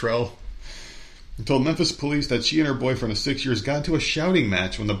out, Cottrell, told Memphis police that she and her boyfriend of 6 years got into a shouting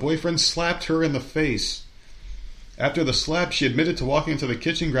match when the boyfriend slapped her in the face. After the slap, she admitted to walking into the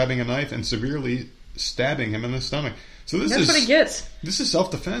kitchen, grabbing a knife, and severely stabbing him in the stomach. So that's what he gets. This is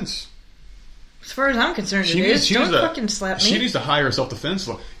self-defense. As far as I'm concerned, don't fucking slap me. She needs to hire a self-defense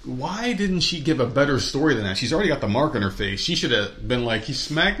law. Why didn't she give a better story than that? She's already got the mark on her face. She should have been like, he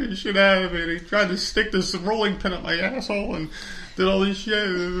smacked the shit out of me. He tried to stick this rolling pin up my asshole and did all this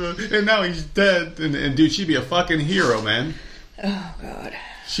shit. And now he's dead. And dude, she'd be a fucking hero, man. Oh, God.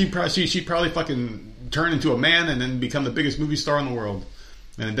 She'd probably fucking turn into a man and then become the biggest movie star in the world.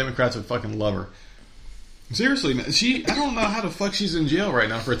 And the Democrats would fucking love her. Seriously, man, I don't know how the fuck she's in jail right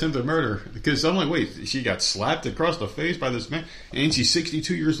now for attempted murder. Because I'm like, wait, she got slapped across the face by this man, and she's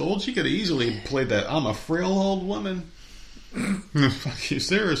 62 years old? She could have easily played that, I'm a frail old woman. Fuck you,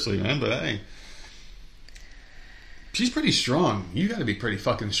 seriously, man, but hey. She's pretty strong. You gotta be pretty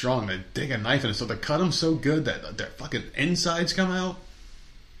fucking strong to dig a knife in it, so to cut them so good that their fucking insides come out.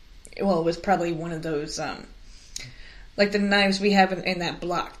 Well, it was probably one of those, like the knives we have in that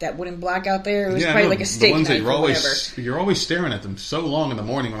block, that wooden block out there. It was probably like a steak knife or whatever. You're always staring at them so long in the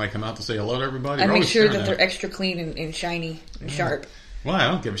morning when I come out to say hello to everybody. I make sure that they're extra clean and shiny and sharp. Well, I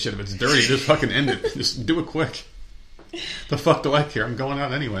don't give a shit if it's dirty. Just fucking end it. Just do it quick. The fuck do I care? I'm going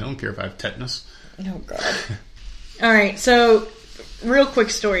out anyway. I don't care if I have tetanus. Oh, God. All right, so real quick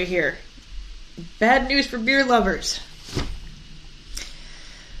story here. Bad news for beer lovers.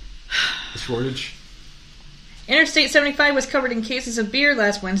 The shortage. Interstate 75 was covered in cases of beer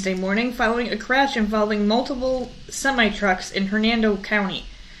last Wednesday morning following a crash involving multiple semi-trucks in Hernando County.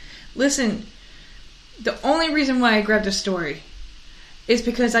 Listen, the only reason why I grabbed this story is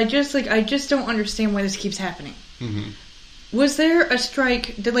because I just don't understand why this keeps happening. Mm-hmm. Was there a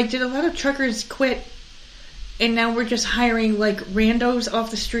strike? Did a lot of truckers quit and now we're just hiring like randos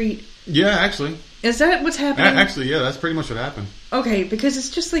off the street? Yeah, actually. Is that what's happening? Actually, yeah, that's pretty much what happened. Okay, because it's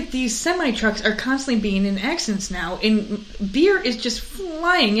just like these semi-trucks are constantly being in accidents now, and beer is just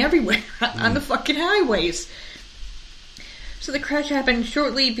flying everywhere on the fucking highways. So the crash happened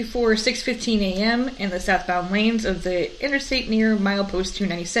shortly before 6:15 a.m. in the southbound lanes of the interstate near milepost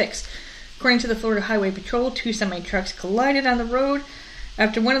 296. According to the Florida Highway Patrol, 2 semi-trucks collided on the road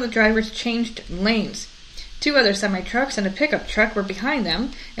after one of the drivers changed lanes. 2 other semi-trucks and a pickup truck were behind them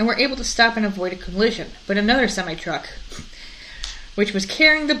and were able to stop and avoid a collision. But another semi-truck, which was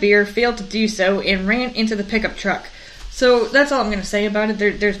carrying the beer, failed to do so and ran into the pickup truck. So that's all I'm going to say about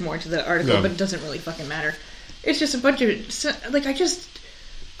it. There's more to the article, but it doesn't really fucking matter. It's just a bunch of... Like, I just...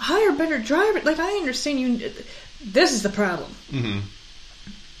 Hire better drivers. Like, I understand you... This is the problem. Mm-hmm.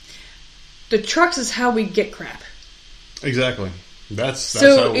 The trucks is how we get crap. Exactly. That's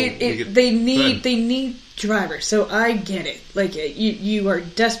so how they need drivers. So I get it. Like, you are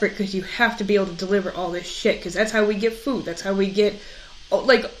desperate because you have to be able to deliver all this shit. Because that's how we get food. That's how we get...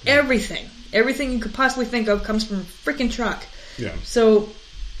 Like, everything. Everything you could possibly think of comes from a freaking truck. Yeah. So,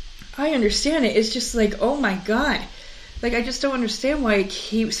 I understand it. It's just like, oh my god. Like, I just don't understand why it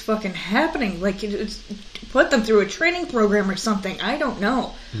keeps fucking happening. Like, it's put them through a training program or something. I don't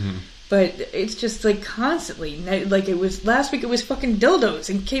know. Mm-hmm. But it's just, like, constantly. Like, it was... Last week it was fucking dildos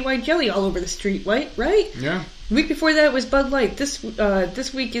and KY jelly all over the street, right? Yeah. The week before that was Bud Light. This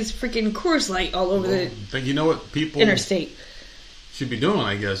week is freaking Coors Light all over the... Think you know what people... Interstate. Should be doing,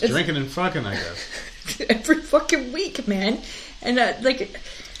 I guess. Drinking and fucking, I guess. Every fucking week, man. And, like...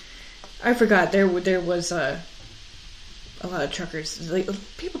 I forgot. There was, a lot of truckers. Like,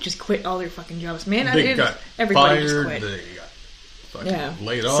 people just quit all their fucking jobs, man. They got everybody fired. Just quit. They got fucking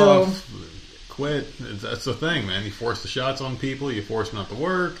laid off. Quit. That's the thing, man. You force the shots on people. You force them not to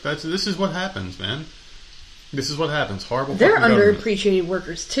work. This is what happens, man. This is what happens. Horrible. They're underappreciated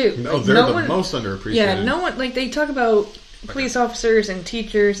workers too. No, like, they're the most underappreciated. Yeah, no one. Like, they talk about police officers and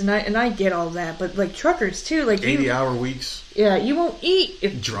teachers, and I get all that, but like truckers too. Like 80-hour weeks. Yeah, you won't eat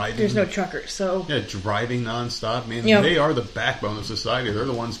if driving. There's no truckers. So yeah, driving nonstop, man. They are the backbone of society. They're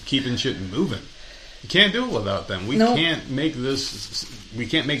the ones keeping shit moving. You can't do it without them. We can't make this. We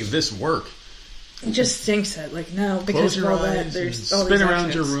can't make this work. It just thinks that, like, no, because of all that, there's all these spin around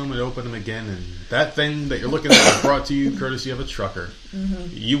actions. your room and open them again, and that thing that you're looking at is brought to you courtesy of a trucker. Mm-hmm.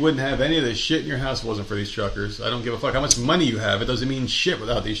 You wouldn't have any of this shit in your house if it wasn't for these truckers. I don't give a fuck how much money you have. It doesn't mean shit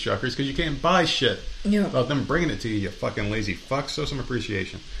without these truckers, because you can't buy shit without them bringing it to you, you fucking lazy fuck. So some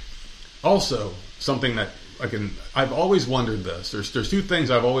appreciation. Also, something that I've always wondered this. There's two things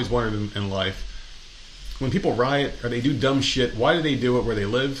I've always wondered in life. When people riot or they do dumb shit, why do they do it where they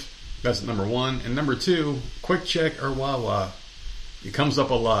live? That's number one. And number two, Quick Check or WaWa. It comes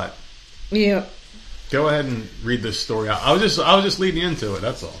up a lot. Yeah. Go ahead and read this story. I was just leading into it,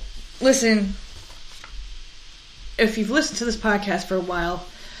 that's all. Listen, if you've listened to this podcast for a while,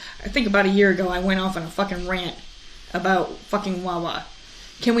 I think about a year ago I went off on a fucking rant about fucking WaWa.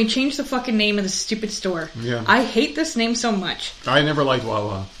 Can we change the fucking name of this stupid store? Yeah. I hate this name so much. I never liked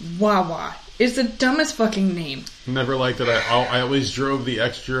WaWa. WaWa is the dumbest fucking name. Never liked it. I always drove the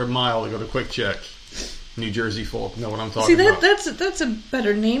extra mile to go to Quick Check. New Jersey folk know what I'm talking about. See, that's a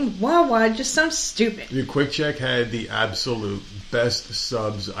better name. WaWa just sounds stupid. Dude, Quick Check had the absolute best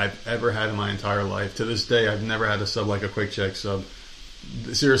subs I've ever had in my entire life. To this day, I've never had a sub like a Quick Check sub.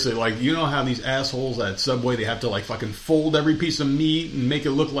 Seriously, like, you know how these assholes at Subway, they have to like fucking fold every piece of meat and make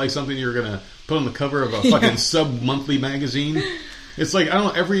it look like something you're gonna put on the cover of a fucking sub monthly magazine? It's like, I don't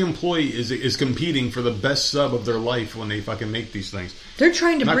know, every employee is competing for the best sub of their life when they fucking make these things. They're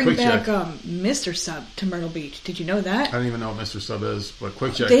trying to bring back Mr. Sub to Myrtle Beach. Did you know that? I don't even know what Mr. Sub is, but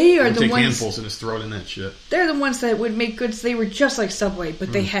Quick Check would take handfuls and just throw it in that shit. They're the ones that would make goods. They were just like Subway,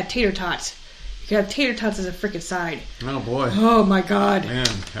 but they had tater tots. You could have tater tots as a freaking side. Oh boy. Oh my god. Man,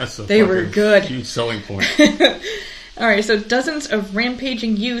 that's a they were good. Huge selling point. Alright, so dozens of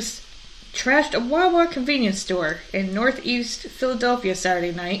rampaging youths trashed a WaWa convenience store in northeast Philadelphia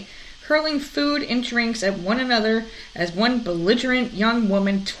Saturday night, hurling food and drinks at one another as one belligerent young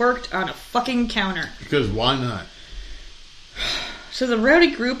woman twerked on a fucking counter. Because why not? So the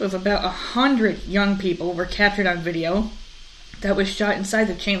rowdy group of about 100 young people were captured on video that was shot inside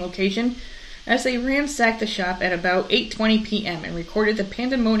the chain location as they ransacked the shop at about 8:20 p.m. and recorded the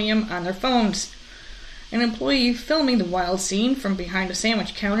pandemonium on their phones. An employee filming the wild scene from behind a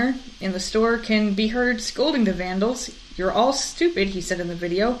sandwich counter in the store can be heard scolding the vandals. "You're all stupid," he said in the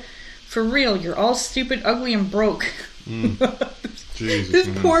video. "For real, you're all stupid, ugly, and broke." Jesus, this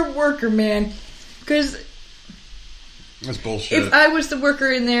poor worker, man. Because that's bullshit. If I was the worker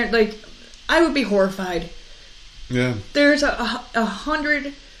in there, like, I would be horrified. Yeah. There's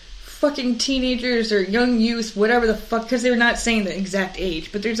 100 fucking teenagers or young youths, whatever the fuck, because they're not saying the exact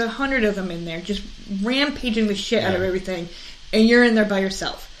age, but there's 100 of them in there just rampaging the shit out of everything, and you're in there by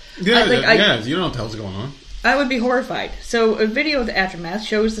yourself. Yeah, you don't know what the hell's going on. I would be horrified. So a video of the aftermath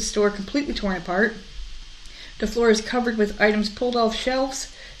shows the store completely torn apart. The floor is covered with items pulled off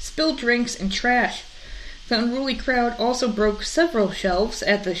shelves, spilled drinks, and trash. The unruly crowd also broke several shelves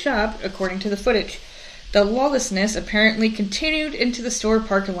at the shop, according to the footage. The lawlessness apparently continued into the store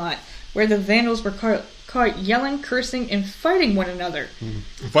parking lot, where the vandals were caught yelling, cursing, and fighting one another.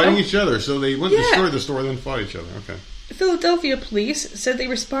 Fighting each other, so they went and destroyed the store, then fought each other. Okay. Philadelphia police said they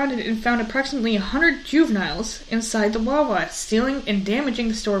responded and found approximately 100 juveniles inside the WaWa, stealing and damaging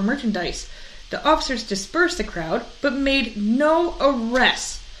the store merchandise. The officers dispersed the crowd, but made no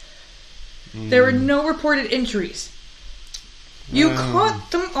arrests. There were no reported injuries. You caught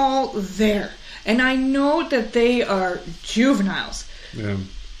them all there. And I know that they are juveniles. Yeah.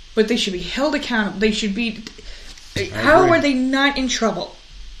 But they should be held accountable. They should be... How are they not in trouble?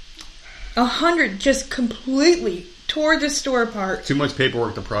 100 just completely tore the store apart. Too much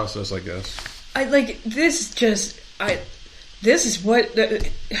paperwork to process, I guess. This is what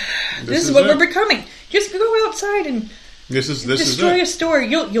we're becoming. Just go outside and destroy a store.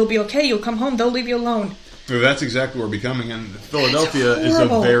 You'll be okay. You'll come home. They'll leave you alone. That's exactly what we're becoming. And Philadelphia is a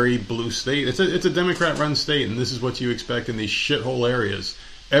very blue state. It's a Democrat-run state, and this is what you expect in these shithole areas.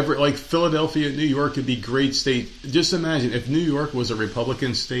 Like Philadelphia, New York could be great state. Just imagine if New York was a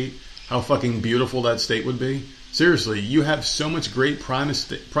Republican state, how fucking beautiful that state would be. Seriously, you have so much great prime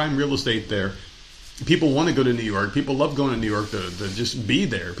real estate there. People want to go to New York. People love going to New York to just be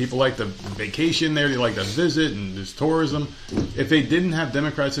there. People like to vacation there. They like to visit, and there's tourism. If they didn't have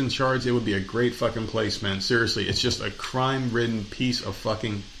Democrats in charge, it would be a great fucking place, man. Seriously, it's just a crime-ridden piece of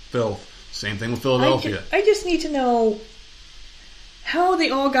fucking filth. Same thing with Philadelphia. I just need to know how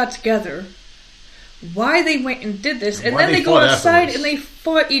they all got together, why they went and did this, and then they go outside and they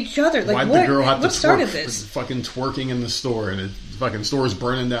fought each other. Like, why'd the girl have what to started twerk, this? fucking twerking in the store, and the fucking store's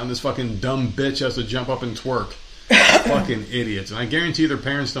burning down. This fucking dumb bitch has to jump up and twerk. Fucking idiots. And I guarantee their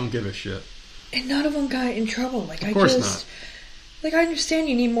parents don't give a shit. And none of them got in trouble. Of course not. Like, I understand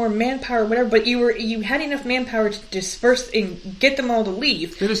you need more manpower or whatever, but you had enough manpower to disperse and get them all to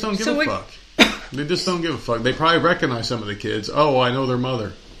leave. They just don't give a fuck. They just don't give a fuck. They probably recognize some of the kids. Oh, I know their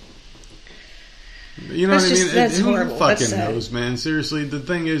mother. You know what I mean? That's horrible. Who fucking knows, man? Seriously, the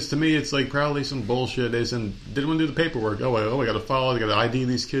thing is, to me, it's like probably some bullshit. They didn't want to do the paperwork. I got to follow. I got to ID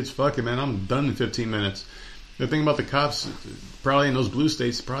these kids. Fuck it, man. I'm done in 15 minutes. The thing about the cops, probably in those blue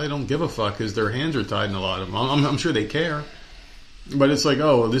states, probably don't give a fuck because their hands are tied in a lot of them. I'm sure they care. But it's like,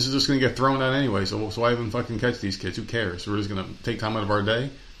 this is just going to get thrown out anyway, so why even fucking catch these kids? Who cares? We're just going to take time out of our day.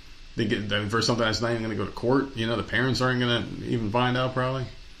 They get for something that's not even going to go to court. You know, the parents aren't going to even find out probably.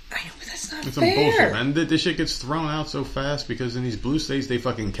 I know, but that's not it's fair. It's some bullshit, man. This shit gets thrown out so fast because in these blue states they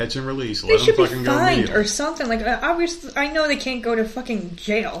fucking catch and release. They should be fined or something. Like, obviously, I know they can't go to fucking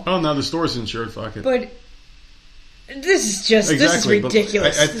jail. Oh no, the store's insured. Fuck it. But this is just this is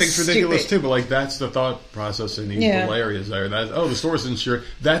ridiculous. I think it's ridiculous too. But like that's the thought process in these little areas there. The store's insured.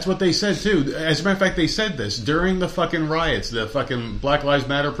 That's what they said too. As a matter of fact, they said this during the fucking riots, the fucking Black Lives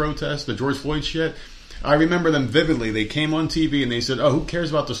Matter protests, the George Floyd shit. I remember them vividly. They came on TV and they said, who cares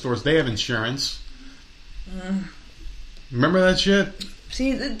about the stores? They have insurance. Remember that shit?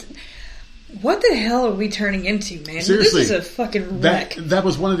 See, what the hell are we turning into, man? Seriously, this is a fucking wreck. That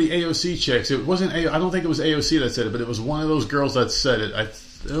was one of the AOC chicks. It wasn't. I don't think it was AOC that said it, but it was one of those girls that said it. I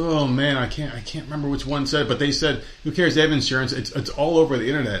can't remember which one said it, but they said, who cares? They have insurance. It's all over the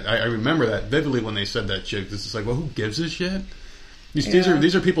internet. I remember that vividly when they said that shit. It's just like, well, who gives a shit?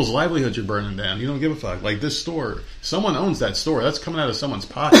 These are people's livelihoods you're burning down. You don't give a fuck. Like this store, someone owns that store. That's coming out of someone's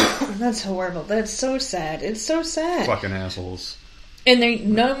pocket. That's horrible. That's so sad. It's so sad. Fucking assholes. And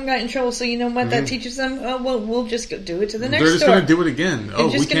none of them got in trouble. So you know what that teaches them? Oh well, we'll just go do it to the next store. They're just going to do it again.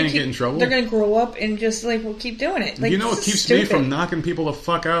 We can't get in trouble. They're going to grow up and just we'll keep doing it. Like, you know what keeps me from knocking people the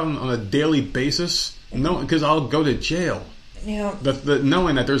fuck out on a daily basis? No, because I'll go to jail. Yeah.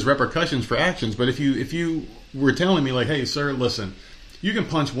 Knowing that there's repercussions for actions. But if you were telling me like, hey, sir, listen, you can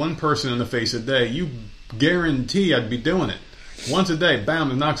punch one person in the face a day, you guarantee I'd be doing it. Once a day, bam,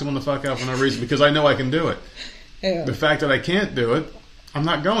 and knock someone the fuck out for no reason because I know I can do it. Yeah. The fact that I can't do it, I'm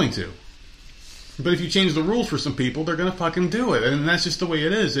not going to. But if you change the rules for some people, they're going to fucking do it. And that's just the way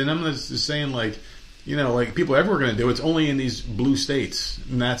it is. And I'm not just saying like people everywhere are going to do it. It's only in these blue states.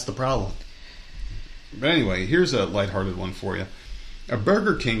 And that's the problem. But anyway, here's a lighthearted one for you. A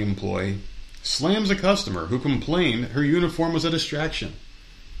Burger King employee slams a customer who complained her uniform was a distraction.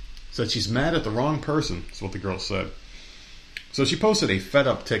 Said she's mad at the wrong person. That's what the girl said. So she posted a fed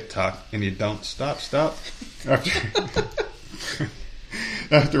up TikTok, and you don't stop,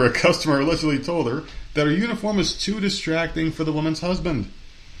 after a customer allegedly told her that her uniform is too distracting for the woman's husband.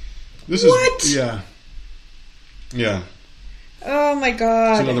 What? Yeah. Oh my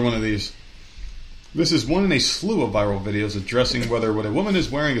god. It's another one of these. This is one in a slew of viral videos addressing whether what a woman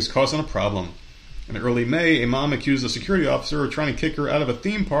is wearing is causing a problem. In early May, a mom accused a security officer of trying to kick her out of a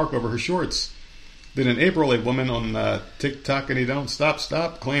theme park over her shorts. Then in April, a woman on TikTok and you don't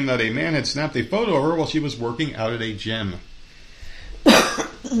stop claimed that a man had snapped a photo of her while she was working out at a gym.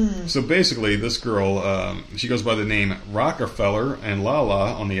 So basically, this girl, she goes by the name Rockefeller and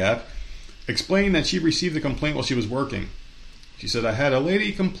Lala on the app, explained that she received a complaint while she was working. She said, "I had a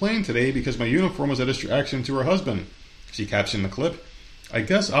lady complain today because my uniform was a distraction to her husband." She captioned the clip, "I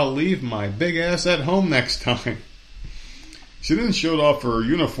guess I'll leave my big ass at home next time." She didn't show off her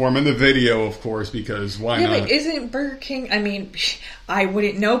uniform in the video, of course, because why not? Yeah, but isn't Burger King... I mean, I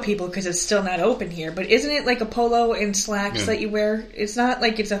wouldn't know people because it's still not open here, but isn't it like a polo and slacks that you wear? It's not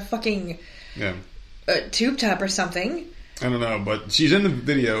like it's a fucking tube top or something. I don't know, but she's in the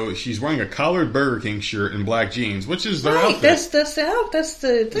video. She's wearing a collared Burger King shirt and black jeans, which is their outfit. That's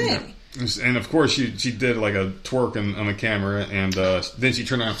the thing. Yeah. And of course, she did like a twerk on the camera, and then she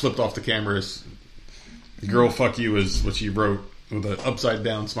turned around and flipped off the cameras. "Girl, fuck you" is what she wrote with an upside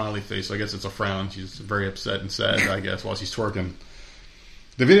down smiley face. So I guess it's a frown. She's very upset and sad, I guess, while she's twerking.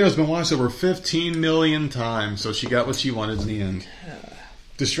 The video has been watched over 15 million times, so she got what she wanted in the end.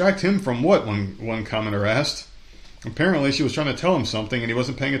 Distract him from what? One commenter asked. Apparently, she was trying to tell him something and he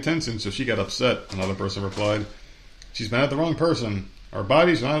wasn't paying attention, so she got upset. Another person replied. "She's mad at the wrong person. Our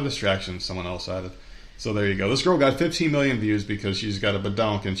body's not a distraction," someone else added. So there you go. This girl got 15 million views because she's got a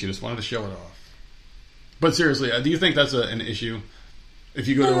badonk and she just wanted to show it off. But seriously, do you think that's an issue? If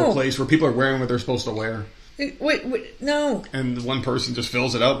you go to a place where people are wearing what they're supposed to wear? Wait, no. And one person just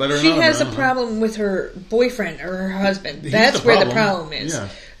fills it out better than She another. has a problem with her boyfriend or her husband. That's where the problem is. Yeah.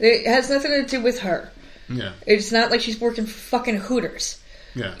 It has nothing to do with her. Yeah. It's not like she's working for fucking Hooters.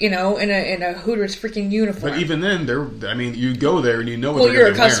 Yeah. You know, in a Hooters freaking uniform. But even then, you go there and you know what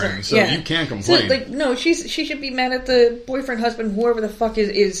they're going to be wearing. So you can't complain. So, she should be mad at the boyfriend, husband, whoever the fuck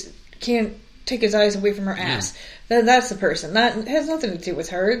is can't take his eyes away from her ass. That's the person. That has nothing to do with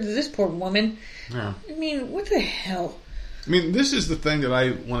her. This poor woman. Yeah. I mean, what the hell? I mean, this is the thing that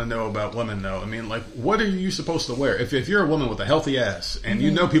I want to know about women, though. I mean, like, what are you supposed to wear? If you're a woman with a healthy ass, and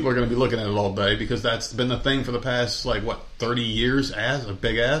you know people are going to be looking at it all day, because that's been the thing for the past, 30 years, ass, a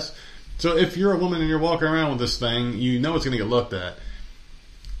big ass. So if you're a woman and you're walking around with this thing, you know it's going to get looked at.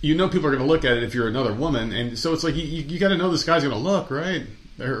 You know people are going to look at it if you're another woman, and so it's like, you got to know this guy's going to look, right?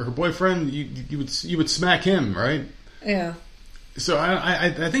 Her boyfriend, you would smack him, right? Yeah. So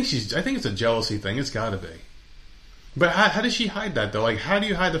I think it's a jealousy thing. It's got to be. But how does she hide that though? Like, how do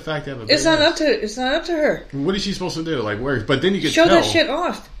you hide the fact that it's not up to her? What is she supposed to do? Like, where? But then you get show that shit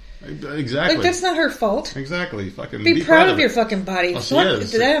off. Exactly. Like, that's not her fault. Exactly. Fucking be proud of your fucking body. Well, fuck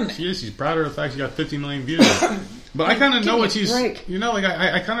them. She is. She's proud of the fact she got 50 million views. But I kind of know what she's. You know, like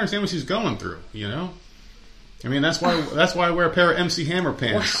I kind of understand what she's going through. You know. I mean, that's why I wear a pair of MC Hammer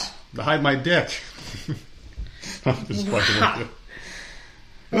pants to hide my dick. I'm just fucking with you.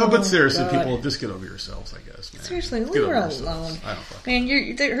 No, but seriously, people, just get over yourselves, I guess, man. Seriously, leave her alone. I don't fuck. Man,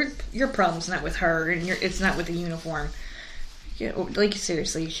 your problem's not with her, and it's not with the uniform. Yeah, like,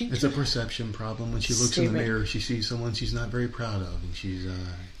 seriously. It's a perception problem. When she looks in the mirror, she sees someone she's not very proud of, and she's,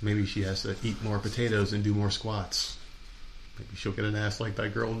 maybe she has to eat more potatoes and do more squats. Maybe she'll get an ass like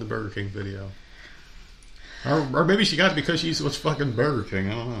that girl in the Burger King video. Or maybe she got it because she's what's fucking Burger King.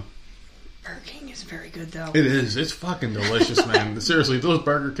 I don't know. Burger King is very good, though. It is. It's fucking delicious, man. Seriously, those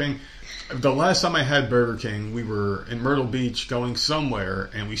Burger King... The last time I had Burger King, we were in Myrtle Beach going somewhere,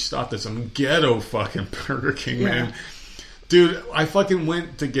 and we stopped at some ghetto fucking Burger King, man. Dude, I fucking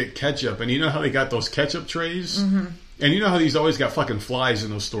went to get ketchup, and you know how they got those ketchup trays? Mm-hmm. And you know how these always got fucking flies in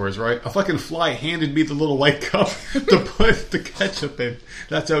those stores, right? A fucking fly handed me the little white cup to put the ketchup in.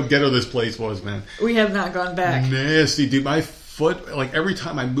 That's how ghetto this place was, man. We have not gone back. Nasty, dude. My foot, like every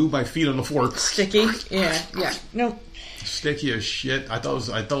time I move my feet on the floor, sticky. Yeah. Nope. Sticky as shit. I thought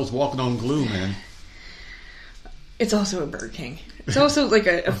I was walking on glue, man. It's also a Burger King. It's also like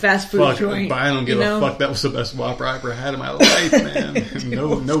a fast food joint. But I don't give a fuck. That was the best Whopper I ever had in my life, man.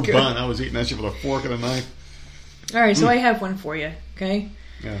 no bun. I was eating that shit with a fork and a knife. All right, so I have one for you. Okay.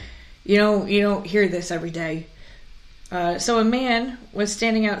 Yeah. You don't hear this every day. So a man was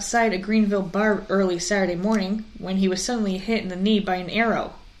standing outside a Greenville bar early Saturday morning when he was suddenly hit in the knee by an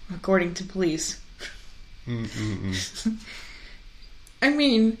arrow, according to police. I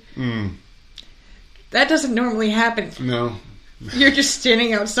mean, that doesn't normally happen. No. You're just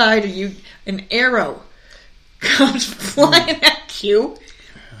standing outside and an arrow comes flying at you.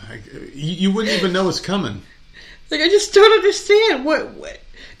 You wouldn't even know it's coming. Like, I just don't understand. What?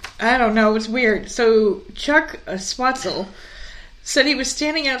 I don't know. It's weird. So, Chuck Swatzel said he was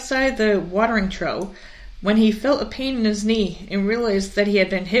standing outside the watering trough when he felt a pain in his knee and realized that he had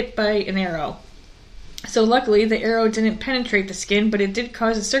been hit by an arrow. So, luckily, the arrow didn't penetrate the skin, but it did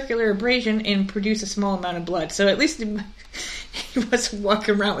cause a circular abrasion and produce a small amount of blood. So, at least he wasn't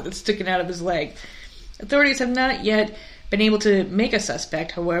walking around with it sticking out of his leg. Authorities have not yet been able to make a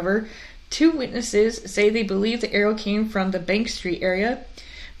suspect. However, 2 witnesses say they believe the arrow came from the Bank Street area,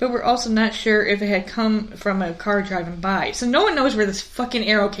 but we're also not sure if it had come from a car driving by. So no one knows where this fucking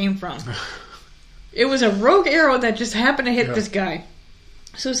arrow came from. It was a rogue arrow that just happened to hit this guy.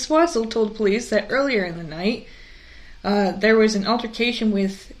 So Swatzel told police that earlier in the night, there was an altercation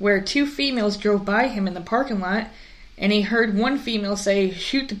where 2 females drove by him in the parking lot, and he heard one female say,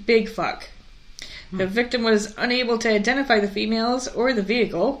 "Shoot the big fuck." The victim was unable to identify the females or the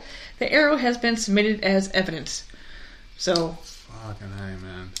vehicle. The arrow has been submitted as evidence. So, fucking hey,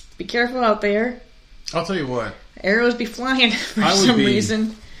 man. Be careful out there. I'll tell you what. Arrows be flying for some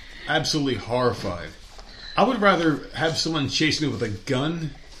reason. Absolutely horrified. I would rather have someone chase me with a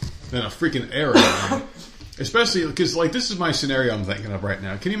gun than a freaking arrow. Man. Especially because, like, this is my scenario I'm thinking of right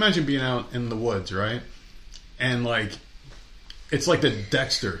now. Can you imagine being out in the woods, right? And, like, it's like the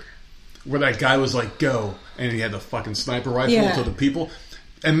Dexter, where that guy was like, go, and he had the fucking sniper rifle to the people.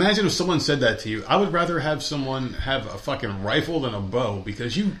 Imagine if someone said that to you. I would rather have someone have a fucking rifle than a bow,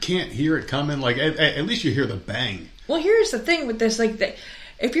 because you can't hear it coming. Like, at least you hear the bang. Well, here's the thing with this. Like,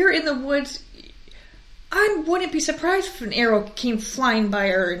 if you're in the woods, I wouldn't be surprised if an arrow came flying by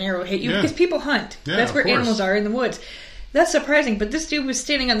or an arrow hit you, because people hunt. Yeah, that's where animals are, in the woods. That's surprising, but this dude was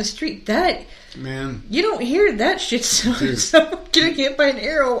standing on the street. Man, you don't hear that shit. Someone getting hit by an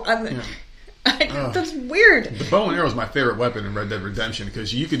arrow on the... That's weird. The bow and arrow is my favorite weapon in Red Dead Redemption,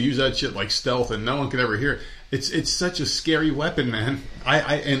 because you could use that shit like stealth and no one could ever hear it. It's such a scary weapon, man.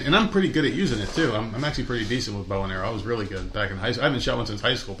 And I'm pretty good at using it too. I'm actually pretty decent with bow and arrow. I was really good back in high school. I haven't shot one since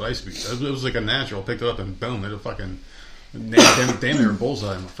high school, but it was like a natural. Picked it up and boom, it a fucking damn near a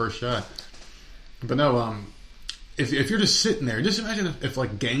bullseye in my first shot. But no, if you're just sitting there, just imagine if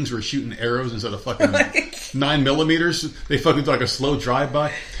like gangs were shooting arrows instead of fucking 9mm. They fucking do like a slow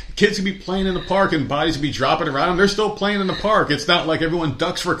drive-by. Kids could be playing in the park and bodies would be dropping around them. They're still playing in the park. It's not like everyone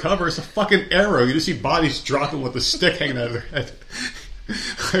ducks for cover. It's a fucking arrow. You just see bodies dropping with a stick hanging out of their head.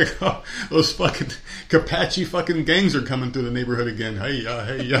 Like, oh, those fucking Kapachi fucking gangs are coming through the neighborhood again. Hey,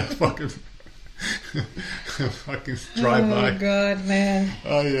 fucking... fucking drive by. Oh, God, man.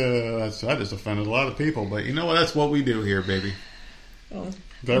 Oh, yeah. I just offended a lot of people. But you know what? That's what we do here, baby. Well,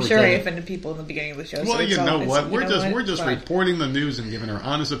 I'm sure I offended people in the beginning of the show. Well, so you know what? We're just Fine. reporting the news and giving our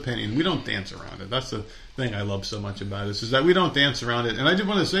honest opinion. We don't dance around it. That's the thing I love so much about this, is that we don't dance around it. And I did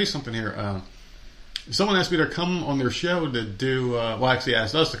want to say something here. Someone asked me to come on their show to do... actually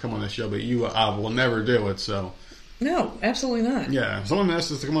asked us to come on the show, but you will never do it, so... No, absolutely not. Yeah, someone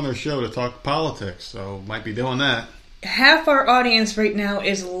asked us to come on their show to talk politics, so might be doing that. Half our audience right now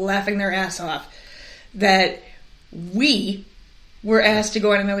is laughing their ass off that we were asked to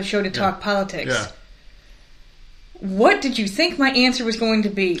go on another show to talk politics. Yeah. What did you think my answer was going to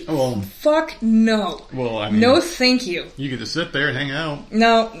be? Well, fuck no. Well, I mean... No, thank you. You could just sit there and hang out.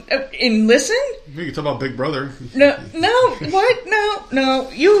 No. And listen? We could talk about Big Brother. No, what?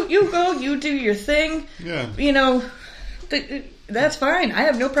 No. You go, you do your thing. Yeah. You know, that's fine. I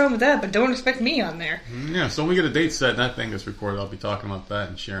have no problem with that, but don't expect me on there. Yeah, so when we get a date set and that thing gets recorded, I'll be talking about that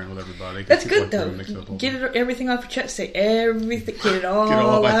and sharing with everybody. That's good, though. Get everything off your chest. Say everything. Get it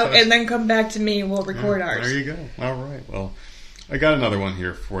all out, and then come back to me and we'll record ours. There you go. All right. Well, I got another one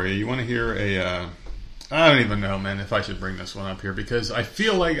here for you. You want to hear I don't even know, man, if I should bring this one up here, because I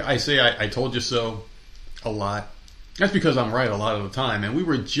feel like I say I told you so a lot. That's because I'm right a lot of the time. And we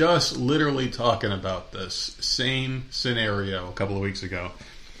were just literally talking about this same scenario a couple of weeks ago.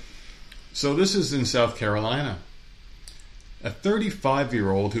 So this is in South Carolina. A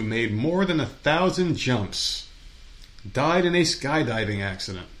 35-year-old who made more than 1,000 jumps died in a skydiving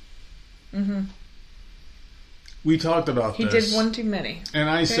accident. Mm-hmm. We talked about this. He did one too many. And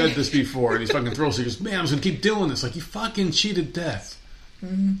I said this before, and he's fucking thrilled. He goes, man, I'm just going to keep doing this. Like, you fucking cheated death.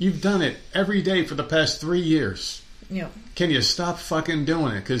 Mm-hmm. You've done it every day for the past 3 years. Yeah. Can you stop fucking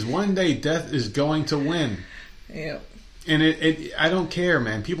doing it? Because one day death is going to win. Yeah. And I don't care,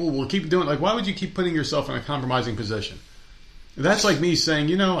 man. People will keep doing it. Like, why would you keep putting yourself in a compromising position? That's like me saying,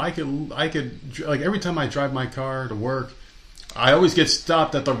 you know, I could like every time I drive my car to work, I always get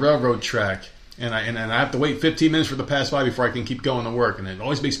stopped at the railroad track, and I have to wait 15 minutes for the pass by before I can keep going to work, and it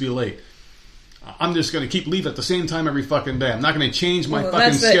always makes me late. I'm just going to keep leaving at the same time every fucking day. I'm not going to change my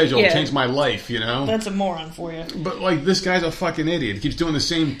fucking schedule, change my life, you know? That's a moron for you. But, like, this guy's a fucking idiot. He keeps doing the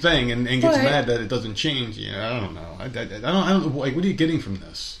same thing and gets mad that it doesn't change. You know, I don't know. I don't know. Like, what are you getting from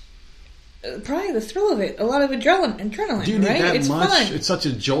this? Probably the thrill of it. A lot of adrenaline, Do you need right? that it's much? Fun. It's such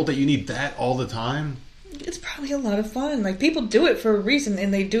a jolt that you need that all the time? It's probably a lot of fun. Like, people do it for a reason,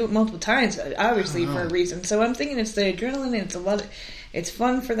 and they do it multiple times, obviously, for a reason. So I'm thinking it's the adrenaline, and it's a lot of... It's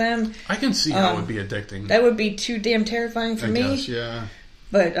fun for them. I can see how it would be addicting. That would be too damn terrifying for me. Guess, yeah.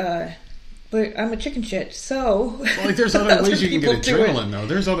 But I'm a chicken shit, so... Well, like, there's other ways you can get adrenaline, though.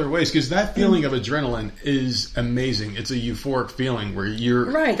 There's other ways, because that feeling of adrenaline is amazing. It's a euphoric feeling where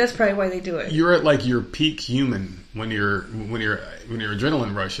you're... Right, that's probably why they do it. You're at, like, your peak human when your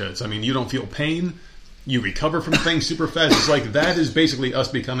adrenaline rush hits. I mean, you don't feel pain. You recover from things super fast. It's like, that is basically us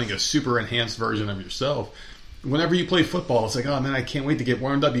becoming a super enhanced version of yourself. Whenever you play football, it's like, oh man, I can't wait to get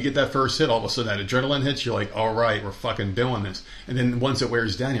warmed up. You get that first hit, all of a sudden that adrenaline hits, you're like, all right, we're fucking doing this. And then once it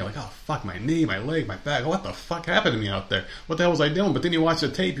wears down, you're like, oh fuck, my knee, my leg, my back, what the fuck happened to me out there? What the hell was I doing? But then you watch the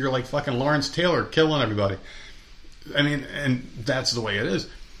tape, you're like fucking Lawrence Taylor killing everybody. I mean, and that's the way it is.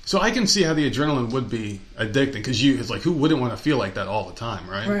 So I can see how the adrenaline would be addicting, because it's like, who wouldn't want to feel like that all the time,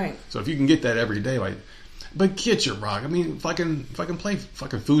 right? Right. So if you can get that every day, like... But get your rock. I mean, fucking play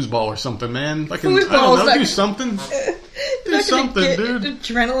fucking foosball or something, man. Fucking, I don't know, do something. Do something, dude.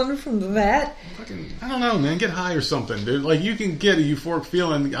 Adrenaline from that. Fucking, I don't know, man. Get high or something, dude. Like, you can get a euphoric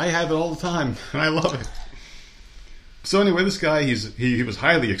feeling. I have it all the time, and I love it. So anyway, this guy, he was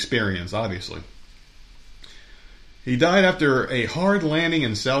highly experienced, obviously. He died after a hard landing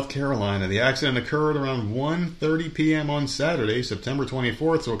in South Carolina. The accident occurred around 1:30 p.m. on Saturday, September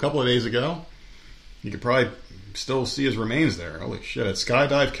 24th, so a couple of days ago. You could probably still see his remains there. Holy shit. At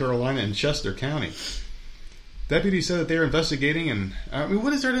Skydive, Carolina in Chester County. Deputies said that they were investigating, and... I mean,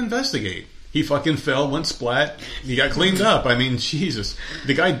 what is there to investigate? He fucking fell, went splat. He got cleaned up. I mean, Jesus.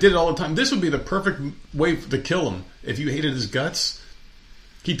 The guy did it all the time. This would be the perfect way to kill him if you hated his guts.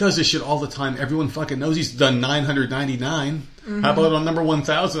 He does this shit all the time. Everyone fucking knows he's done 999. Mm-hmm. How about on number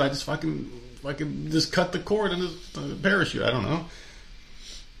 1000? I just fucking just cut the cord in his parachute. I don't know.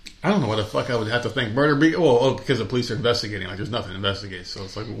 I don't know what the fuck I would have to think. Murder, because the police are investigating. Like, there's nothing to investigate. So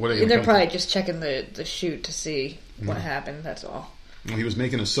it's like, what are you? They're probably just checking the chute to see what happened. That's all. Well, he was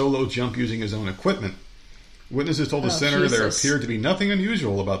making a solo jump using his own equipment. Witnesses told the center there appeared to be nothing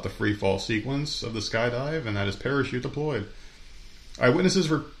unusual about the free fall sequence of the skydive, and that his parachute deployed. Eyewitnesses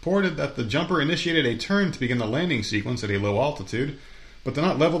reported that the jumper initiated a turn to begin the landing sequence at a low altitude, but did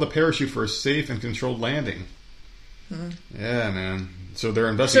not level the parachute for a safe and controlled landing. Yeah, man. So they're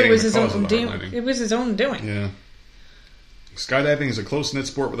investigating the cause of the landing. It was his own doing. Yeah. Skydiving is a close-knit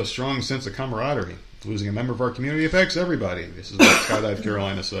sport with a strong sense of camaraderie. Losing a member of our community affects everybody. This is what Skydive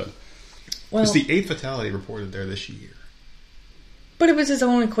Carolina said. Well, it's the 8th fatality reported there this year. But it was his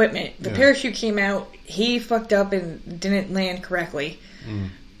own equipment. The parachute came out. He fucked up and didn't land correctly.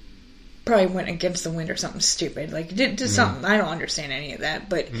 Probably went against the wind or something stupid. Like, did something. I don't understand any of that.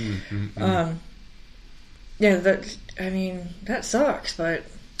 But, yeah, that sucks, but...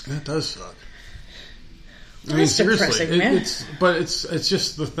 That does suck. I mean, seriously, man. It's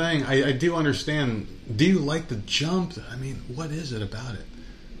just the thing. I do understand. Do you like the jump? I mean, what is it about it?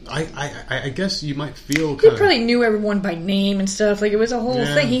 I guess you might feel kind of... He probably knew everyone by name and stuff. Like, it was a whole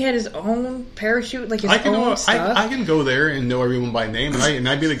thing. He had his own parachute, like his own stuff. I can go there and know everyone by name, and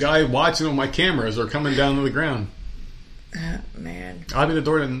I'd be the guy watching on my cameras or coming down to the ground. Man. I'll be the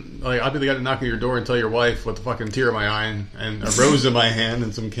guy to knock on your door and tell your wife with a fucking tear in my eye and a rose in my hand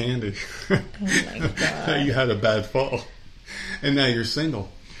and some candy. Oh my God. You had a bad fall. And now you're single.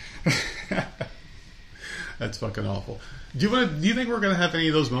 That's fucking awful. Do you think we're going to have any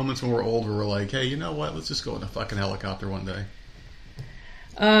of those moments when we're old where we're like, hey, you know what? Let's just go in a fucking helicopter one day.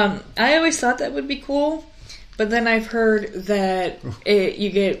 I always thought that would be cool. But then I've heard that you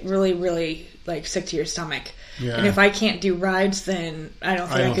get really, really like sick to your stomach. Yeah. And if I can't do rides, then I don't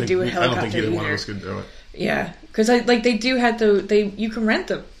think I could do a helicopter. I don't think either one of us could do it. Yeah, because they do have you can rent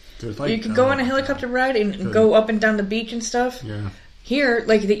them. Dude, you can go on a helicopter ride and go up and down the beach and stuff. Yeah. Here,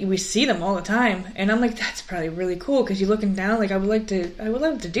 like we see them all the time, and I'm like, that's probably really cool because you're looking down. Like I would love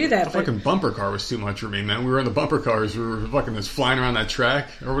to do that. The fucking bumper car was too much for me, man. We were in the bumper cars. We were fucking just flying around that track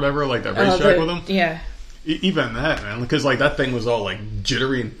or whatever, like that racetrack with them. Yeah. Even that, man, because like that thing was all like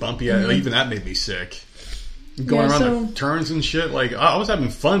jittery and bumpy. Mm-hmm. Even that made me sick. Going around the turns and shit. Like I was having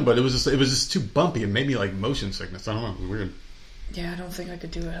fun, but it was just too bumpy. It made me like motion sickness. I don't know. It was weird. Yeah, I don't think I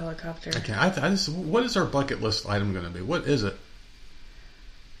could do a helicopter. I can't. What is our bucket list item going to be? What is it?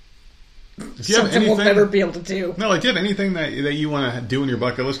 Something we'll never be able to do. No, like, do you have anything that you want to do in your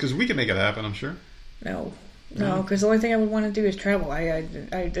bucket list? Because we can make it happen, I'm sure. No, because the only thing I would want to do is travel. I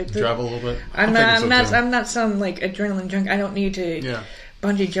travel a little bit. I'm not some like adrenaline junk. I don't need to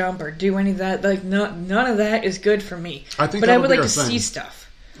bungee jump or do any of that. Like, none of that is good for me. I would like to see stuff.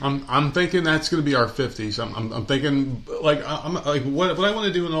 I'm thinking that's going to be our 50s. I'm thinking like what I want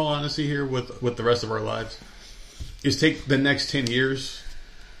to do in all honesty here with the rest of our lives is take the next 10 years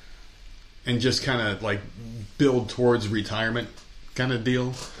and just kind of like build towards retirement kind of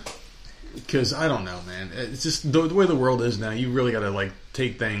deal. Because I don't know, man. It's just the way the world is now. You really got to like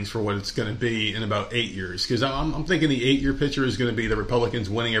take things for what it's going to be in about 8 years. Because I'm thinking the 8-year picture is going to be the Republicans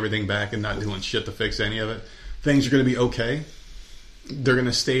winning everything back and not doing shit to fix any of it. Things are going to be okay. They're going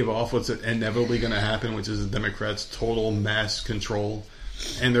to stave off what's inevitably going to happen, which is the Democrats' total mass control,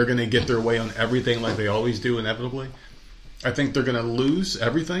 and they're going to get their way on everything like they always do inevitably. I think they're going to lose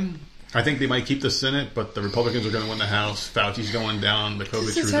everything. I think they might keep the Senate, but the Republicans are going to win the House. Fauci's going down. The COVID truth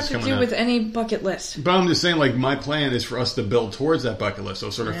is coming out. This has to do with any bucket list. But I'm just saying, like, my plan is for us to build towards that bucket list. So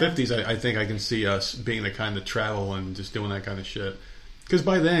sort of 50s, I think I can see us being the kind of travel and just doing that kind of shit. Because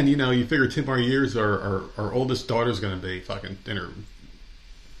by then, you know, you figure 2 more years, our oldest daughter's going to be fucking in her,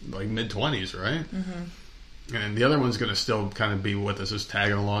 like, mid-20s, right? Mm-hmm. And the other one's going to still kind of be with us, just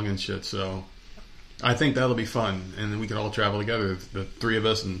tagging along and shit, so... I think that'll be fun, and we can all travel together, the 3 of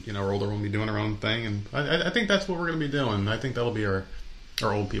us, and, you know, our older one will be doing our own thing, and I think that's what we're going to be doing. I think that'll be our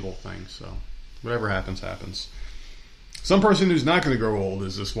old people thing, so whatever happens, happens. Some person who's not going to grow old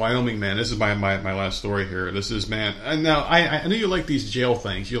is this Wyoming man. This is my last story here. This is, man, and now, I know you like these jail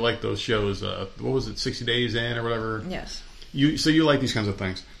things. You like those shows, what was it, 60 Days In or whatever? Yes. So you like these kinds of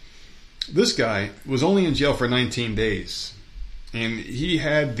things. This guy was only in jail for 19 days. And he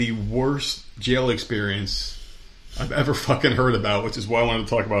had the worst jail experience I've ever fucking heard about, which is why I wanted to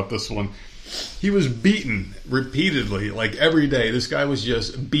talk about this one. He was beaten repeatedly, like every day. This guy was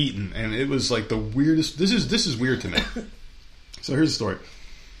just beaten, and it was like the weirdest. This is weird to me. So here's the story.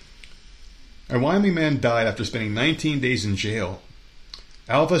 A Wyoming man died after spending 19 days in jail.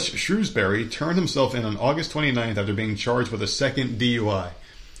 Alvis Shrewsbury turned himself in on August 29th after being charged with a second DUI.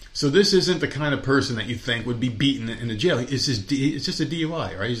 So this isn't the kind of person that you think would be beaten in a jail. It's just a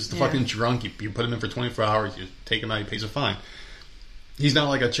DUI, right? He's just a fucking drunk. You put him in for 24 hours. You take him out. He pays a fine. He's not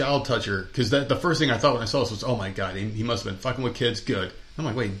like a child toucher. Because the first thing I thought when I saw this was, oh my God, he must have been fucking with kids. Good. I'm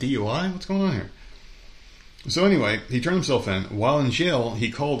like, wait, DUI? What's going on here? So anyway, he turned himself in. While in jail,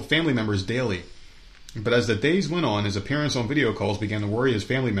 he called family members daily. But as the days went on, his appearance on video calls began to worry his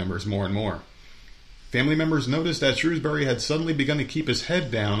family members more and more. Family members noticed that Shrewsbury had suddenly begun to keep his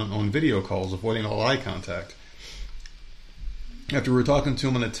head down on video calls, avoiding all eye contact. After we were talking to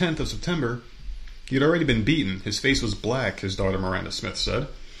him on the 10th of September, he had already been beaten. His face was black, his daughter Miranda Smith said.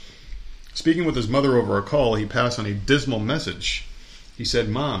 Speaking with his mother over a call, he passed on a dismal message. He said,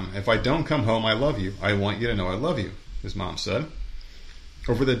 "Mom, if I don't come home, I love you. I want you to know I love you," his mom said.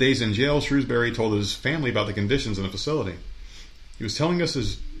 Over the days in jail, Shrewsbury told his family about the conditions in the facility. He was telling us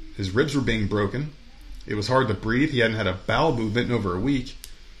his ribs were being broken. It was hard to breathe. He hadn't had a bowel movement in over a week,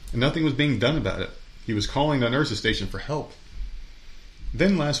 and nothing was being done about it. He was calling the nurse's station for help.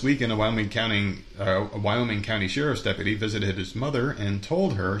 Then last weekend, a Wyoming County Sheriff's deputy visited his mother and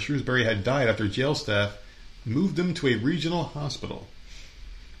told her Shrewsbury had died after jail staff moved him to a regional hospital.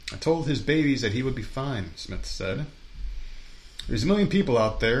 "I told his babies that he would be fine," Smith said. "There's a million people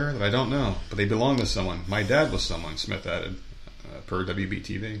out there that I don't know, but they belong to someone. My dad was someone," Smith added, per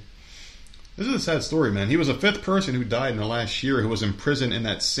WBTV. This is a sad story, man. He was the 5th person who died in the last year who was in prison in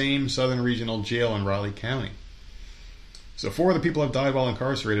that same Southern Regional Jail in Raleigh County. So 4 of the people have died while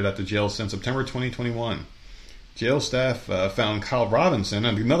incarcerated at the jail since September 2021. Jail staff found Kyle Robinson,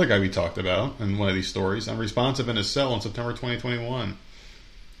 and another guy we talked about in one of these stories, unresponsive in his cell in September 2021.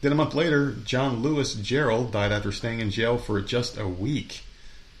 Then a month later, John Lewis Gerald died after staying in jail for just a week.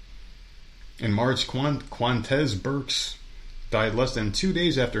 In March, Quantez Burks died less than 2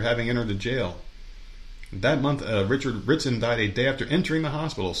 days after having entered the jail. That month, Richard Ritson died a day after entering the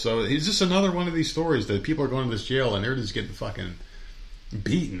hospital. So it's just another one of these stories that people are going to this jail and they're just getting fucking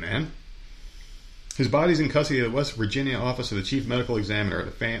beaten, man. His body's in custody of the West Virginia Office of the Chief Medical Examiner.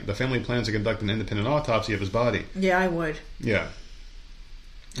 The family plans to conduct an independent autopsy of his body. Yeah, I would. Yeah.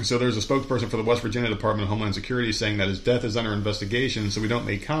 So there's a spokesperson for the West Virginia Department of Homeland Security saying that his death is under investigation, so we don't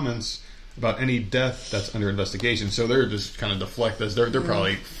make comments about any death that's under investigation. So they're just kind of deflect this. They're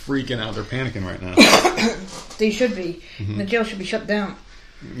probably freaking out. They're panicking right now. They should be. Mm-hmm. The jail should be shut down.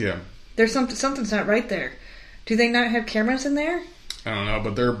 Yeah. There's something's not right there. Do they not have cameras in there? I don't know,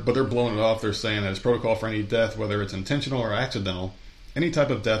 but they're blowing it off. They're saying that it's protocol for any death, whether it's intentional or accidental. Any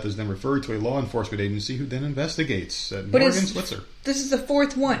type of death is then referred to a law enforcement agency who then investigates, said Morgan Switzer. This is the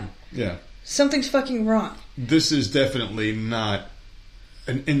 4th one. Yeah. Something's fucking wrong. This is definitely not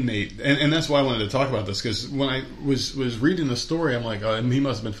an inmate. And that's why I wanted to talk about this, because when I was reading the story, I'm like, oh, he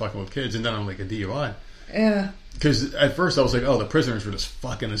must have been fucking with kids. And then I'm like, a DUI. Yeah. Because at first I was like, oh, the prisoners were just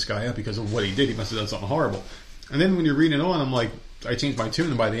fucking this guy up because of what he did. He must have done something horrible. And then when you're reading it on, I'm like, I changed my tune,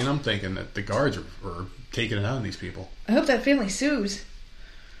 and by the end I'm thinking that the guards are taking it out on these people. I hope that family sues.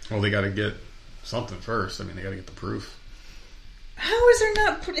 Well, they got to get something first. I mean, they got to get the proof. How is there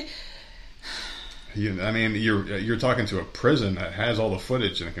not... I mean, you're talking to a prison that has all the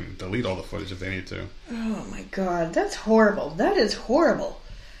footage and can delete all the footage if they need to. Oh my god, that's horrible. That is horrible.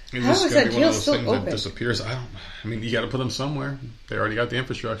 It's How is that jail still open? That disappears. I mean, you got to put them somewhere. They already got the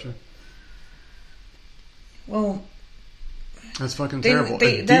infrastructure. Well, that's fucking terrible.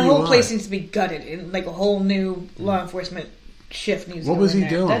 That whole place needs to be gutted, and like a whole new law enforcement shift needs. What to go was in he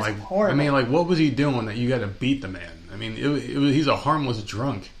there. doing? That's like, horrible. I mean, like, what was he doing that you got to beat the man? I mean, he's a harmless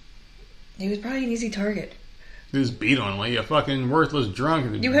drunk. He was probably an easy target. Just beat on him like a fucking worthless drunk.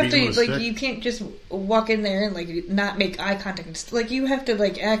 And you have to like, you can't just walk in there and like not make eye contact. Like you have to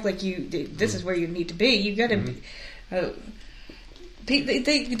like act like this is where you need to be. You got to.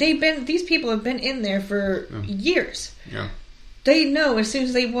 These people have been in there for years. Yeah. They know as soon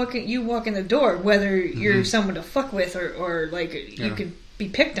as you walk in the door whether you're someone to fuck with or like you could be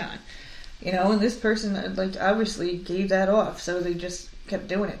picked on. You know, and this person like obviously gave that off, so they just kept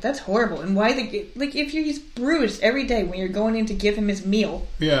doing it. That's horrible. And why like if he's bruised every day when you're going in to give him his meal.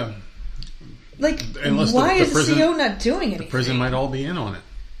 Yeah. Like unless why the is prison, the CO not doing anything? The prison might all be in on it.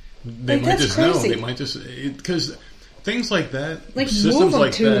 They like, might just crazy. know. They might just because things like that, like systems move them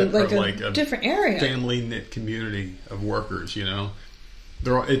like to that, like are a like a different area, family knit community of workers. You know,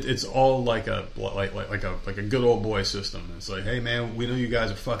 it's all like a good old boy system. It's like, hey man, we know you guys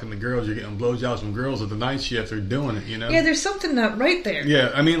are fucking the girls. You're getting blowjobs from girls at the night shift. They're doing it. You know. Yeah, there's something not right there.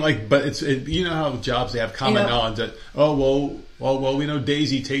 Yeah, I mean, like, but you know how jobs they have common knowledge that well we know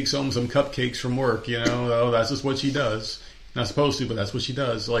Daisy takes home some cupcakes from work. You know, that's just what she does. Not supposed to, but that's what she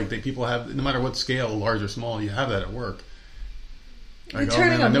does. Like, people have, no matter what scale, large or small, you have that at work. Like, you're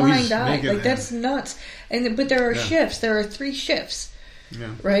turning a blind eye. Like, that's nuts. But there are shifts. There are 3 shifts. Yeah.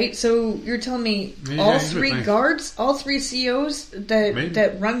 Right? So, you're telling me all 3 guards, all 3 COs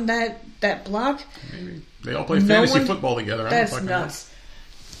that run that block? Maybe. They all play fantasy football together. That's nuts.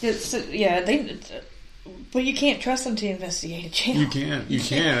 But you can't trust them to investigate a jail. You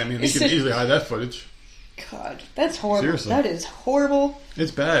can't. I mean, they can easily hide that footage. God, that's horrible. Seriously. That is horrible.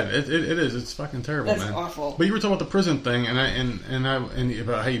 It's bad. It is. It's fucking terrible, man. That's awful. But you were talking about the prison thing, and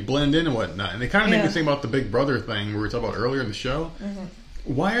about how you blend in and whatnot, and it kind of made me think about the Big Brother thing we were talking about earlier in the show.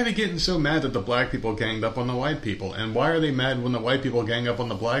 Mm-hmm. Why are they getting so mad that the black people ganged up on the white people, and why are they mad when the white people gang up on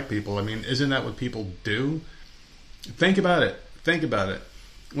the black people? I mean, isn't that what people do? Think about it.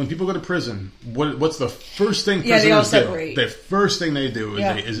 When people go to prison, what's the first thing prisoners do? The first thing they do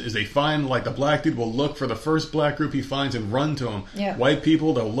is they find, like, the black dude will look for the first black group he finds and run to him. Yeah. White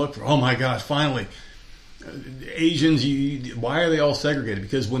people, they'll look for, oh my God, finally. Asians, why are they all segregated?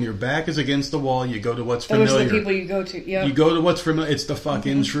 Because when your back is against the wall, you go to what's familiar. Those are the people you go to, yeah. You go to what's familiar. It's the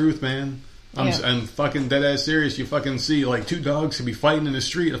fucking truth, man. I'm fucking dead ass serious. You fucking see, like, 2 dogs could be fighting in the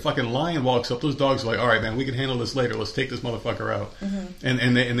street. A fucking lion walks up. Those dogs are like, all right, man, we can handle this later. Let's take this motherfucker out. Mm-hmm.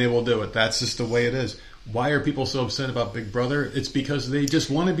 And they will do it. That's just the way it is. Why are people so upset about Big Brother? It's because they just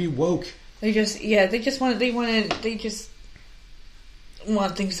want to be woke. They just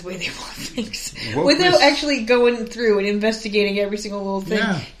want things the way they want things. Without actually going through and investigating every single little thing.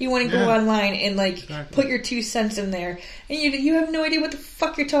 Yeah. You want to go online and put your 2 cents in there, and you have no idea what the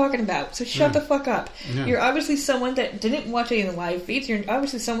fuck you're talking about. So shut the fuck up. Yeah. You're obviously someone that didn't watch any of the live feeds. You're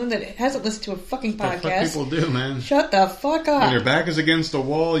obviously someone that hasn't listened to a fucking podcast. That's what people do, man. Shut the fuck up. When your back is against the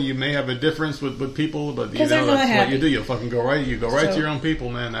wall, you may have a difference with people, but you know that's what you do. You fucking go right. You go right to your own people,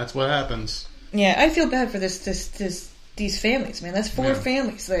 man. That's what happens. Yeah, I feel bad for these families, man. That's 4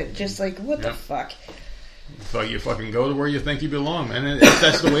 families that just what the fuck. So you fucking go to where you think you belong, man. And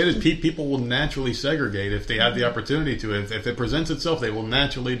that's the way it is. People will naturally segregate if they have the opportunity to. If it presents itself, they will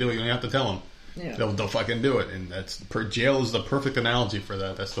naturally do it. You don't have to tell them. Yeah. They'll fucking do it. And jail is the perfect analogy for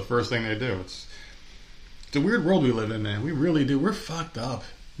that. That's the first thing they do. It's a weird world we live in, man. We really do. We're fucked up.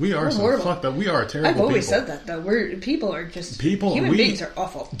 We are so fucked up. We are terrible people. I've always said that, though. Human beings are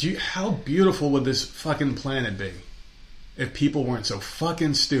awful. How beautiful would this fucking planet be if people weren't so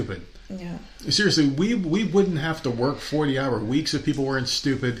fucking stupid? Yeah. Seriously, we wouldn't have to work 40-hour weeks if people weren't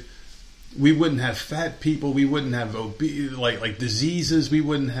stupid. We wouldn't have fat people. We wouldn't have like diseases. We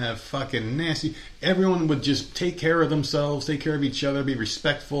wouldn't have fucking nasty. Everyone would just take care of themselves, take care of each other, be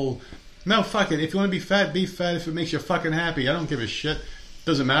respectful. No, fuck it. If you want to be fat if it makes you fucking happy. I don't give a shit.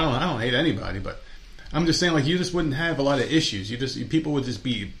 Doesn't matter. I don't hate anybody, but I'm just saying, you just wouldn't have a lot of issues. People would just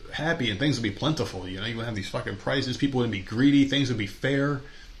be happy and things would be plentiful. You wouldn't have these fucking prices. People wouldn't be greedy. Things would be fair.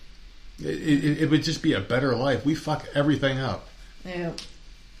 It would just be a better life. We fuck everything up. Yeah.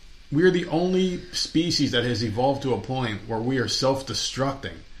 We're the only species that has evolved to a point where we are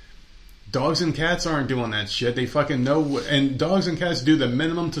self-destructing. Dogs and cats aren't doing that shit. They fucking know, and dogs and cats do the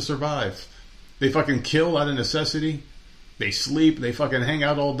minimum to survive. They fucking kill out of necessity. They sleep, they fucking hang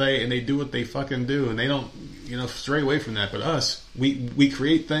out all day, and they do what they fucking do, and they don't, stray away from that. But us, we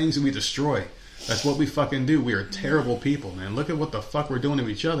create things and we destroy. That's what we fucking do. We are terrible people, man. Look at what the fuck we're doing to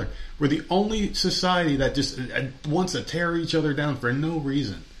each other. We're the only society that just wants to tear each other down for no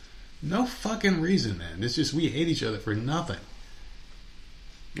reason. No fucking reason, man. It's just we hate each other for nothing.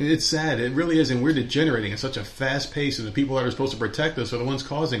 It's sad. It really is, and we're degenerating at such a fast pace, and the people that are supposed to protect us are the ones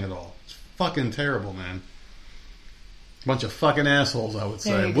causing it all. It's fucking terrible, man. Bunch of fucking assholes, I would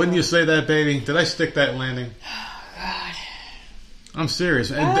say. Wouldn't you say that, baby? Did I stick that landing? Oh, God. I'm serious.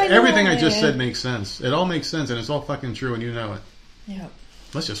 Everything I just said makes sense. It all makes sense, and it's all fucking true, and you know it. Yeah.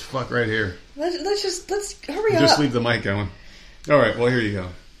 Let's just fuck right here. Let's hurry up. Just leave the mic going. All right, well, here you go.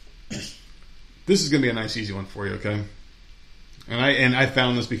 This is going to be a nice, easy one for you, okay? And I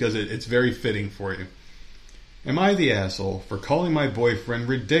found this because it's very fitting for you. Am I the asshole for calling my boyfriend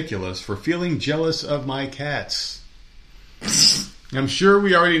ridiculous for feeling jealous of my cats? I'm sure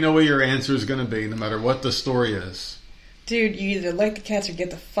we already know what your answer is going to be, no matter what the story is. Dude, you either like the cats or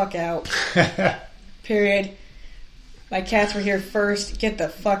get the fuck out. Period. My cats were here first. Get the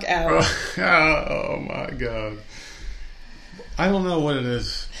fuck out. Oh my God. I don't know what it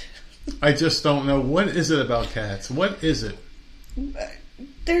is. I just don't know. What is it about cats? What is it?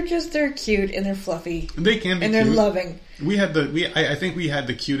 They're cute and they're fluffy. They can be and cute. they're loving. I think we had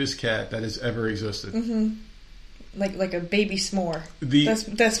the cutest cat that has ever existed. Mm-hmm. Like a baby s'more.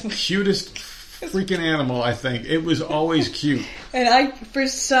 That's cutest freaking animal, I think. It was always cute. And for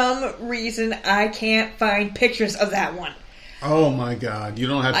some reason, I can't find pictures of that one. Oh my God. You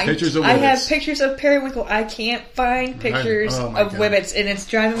don't have pictures of Wibbits? I have pictures of Periwinkle. I can't find pictures of Wibbits, and it's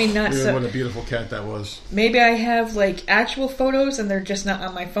driving me nuts. Dude, what a beautiful cat that was. Maybe I have actual photos and they're just not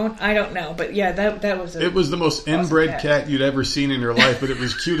on my phone. I don't know. But yeah, that was it was the most awesome inbred cat you'd ever seen in your life, but it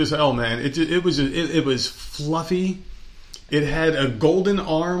was cute as hell, man. It was fluffy. It had a golden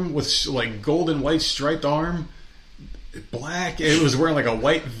arm with golden white striped arm. Black. It was wearing a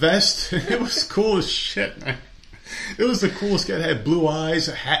white vest. It was cool as shit, man. It was the coolest cat. It had blue eyes.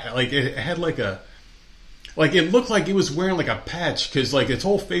 It had it looked like it was wearing a patch because its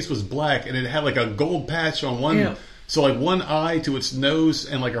whole face was black and it had a gold patch on one. Yeah. So one eye to its nose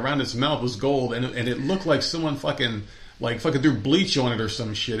and around its mouth was gold, and it looked like someone fucking threw bleach on it or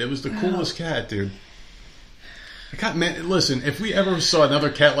some shit. It was the coolest cat, dude. Man, listen, if we ever saw another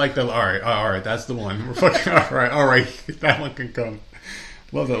cat like that, all right, that's the one. We're fucking all right, that one can come.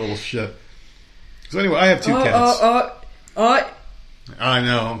 Love that little shit. So anyway, I have two cats. I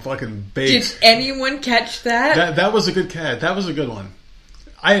know, I'm fucking baked. Did anyone catch that? That was a good cat. That was a good one.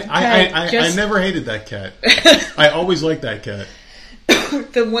 I never hated that cat. I always liked that cat.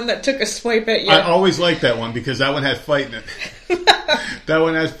 The one that took a swipe at you. I always liked that one because that one had fight in it. That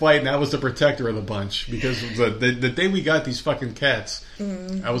one had fight, and that was the protector of the bunch. Because the day we got these fucking cats,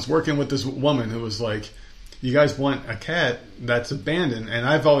 I was working with this woman who was like, you guys want a cat that's abandoned? And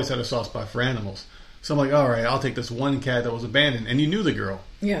I've always had a soft spot for animals. So I'm like, all right, I'll take this one cat that was abandoned. And you knew the girl.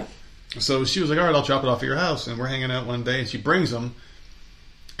 Yeah. So she was like, all right, I'll drop it off at your house. And we're hanging out one day, and she brings them.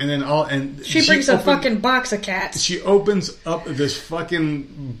 And then she brings a fucking box of cats. She opens up this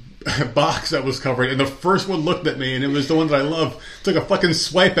fucking box that was covered, and the first one looked at me, and it was the one that I love. Took a fucking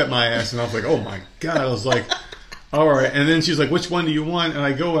swipe at my ass, and I was like, oh my God. I was like, all right. And then she's like, which one do you want? And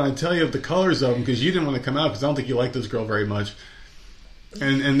I go and I tell you the colors of them because you didn't want to come out because I don't think you like this girl very much.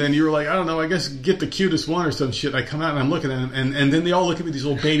 And then you were like, I don't know, I guess get the cutest one or some shit. I come out and I'm looking at them, and then they all look at me with these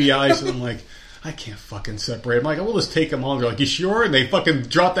little baby eyes, and I'm like, I can't fucking separate them. I'm like, we'll just take them all. And they're like, you sure? And they fucking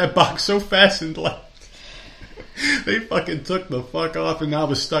dropped that box so fast and left. They fucking took the fuck off, and now I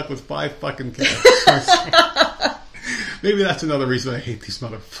was stuck with 5 fucking cats. Maybe that's another reason I hate these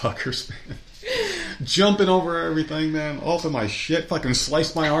motherfuckers, man. Jumping over everything, man. Off of my shit. Fucking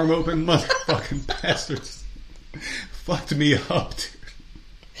sliced my arm open. Motherfucking bastards. Fucked me up, dude.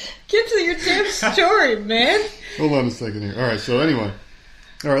 Get to your damn story, man. Hold on a second here. Alright, so anyway.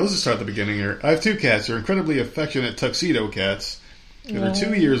 Alright, let's just start at the beginning here. I have 2 cats. They're incredibly affectionate tuxedo cats. They're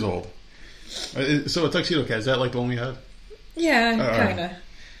 2 years old. So a tuxedo cat, is that like the one we had? Yeah, kind of.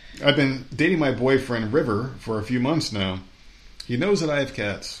 I've been dating my boyfriend, River, for a few months now. He knows that I have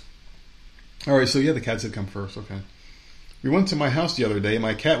cats. Alright, so yeah, the cats did come first, okay. We went to my house the other day, and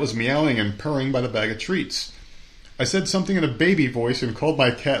my cat was meowing and purring by the bag of treats. I said something in a baby voice and called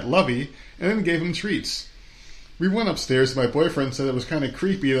my cat Lovey, and then gave him treats. We went upstairs, and my boyfriend said it was kind of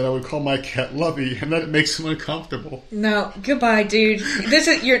creepy that I would call my cat Lovey, and that it makes him uncomfortable. No, goodbye, dude.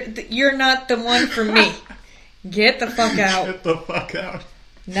 You're not the one for me. Get the fuck out. Get the fuck out.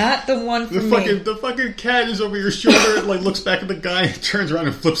 Not the one for me. The fucking cat is over your shoulder and looks back at the guy and turns around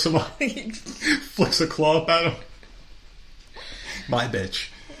and flips him off. Flicks a claw up at him. My bitch.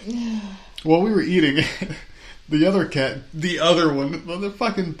 While we were eating, the other cat, the other one, the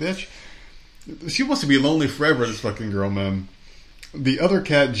fucking bitch, she wants to be lonely forever, this fucking girl, man. The other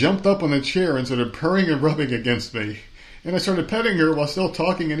cat jumped up on a chair and started purring and rubbing against me. And I started petting her while still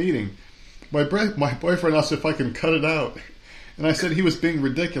talking and eating. My boyfriend asked if I can cut it out. And I said he was being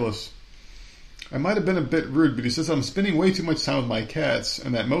ridiculous. I might have been a bit rude, but he says I'm spending way too much time with my cats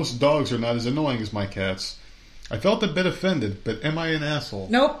and that most dogs are not as annoying as my cats. I felt a bit offended, but am I an asshole?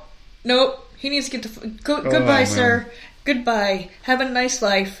 Nope. He needs to get the... Goodbye, sir. Goodbye. Have a nice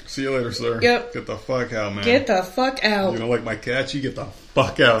life. See you later, sir. Yep. Get the fuck out, man. Get the fuck out. You don't like my cats? You get the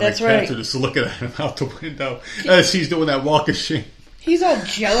fuck out. That's the right. cats are just looking at him out the window as he's doing that walk of shame. He's all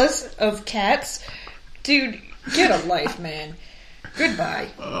jealous of cats. Dude, get a life, man. Goodbye.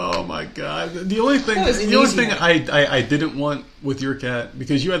 Oh my god! The only thing I didn't want with your cat,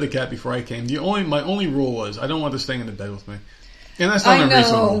 because you had the cat before I came. My only rule was I don't want this thing in the bed with me, and that's not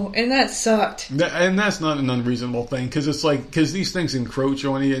unreasonable. And that sucked. And that's not an unreasonable thing, because it's like these things encroach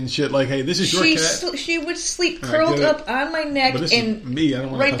on you and shit. Like, hey, this is your cat. She would sleep curled up on my neck and me. I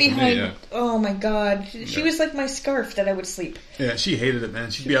don't want right to behind. Me, yeah. Oh my god, she was like my scarf that I would sleep. Yeah, she hated it, man.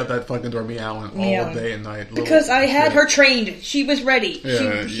 She'd be out that fucking door meowing all day and night. Because I had her trained. She was ready.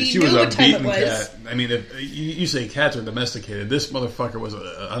 Yeah, she knew was what a time beaten it was. cat. I mean, if you say cats are domesticated, this motherfucker was,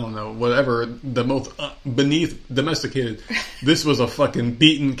 I don't know, whatever, the most beneath domesticated. This was a fucking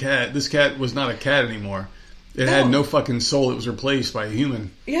beaten cat. This cat was not a cat anymore. It had no fucking soul. It was replaced by a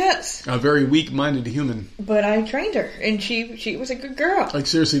human. Yes. A very weak-minded human. But I trained her, and she was a good girl. Like,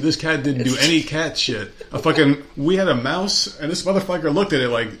 seriously, this cat didn't do any cat shit. We had a mouse, and this motherfucker looked at it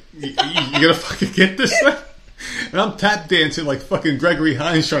like, you gonna fucking get this thing? And I'm tap dancing like fucking Gregory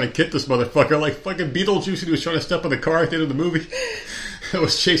Hines trying to get this motherfucker, like fucking Beetlejuice, and he was trying to step on the car at the end of the movie. I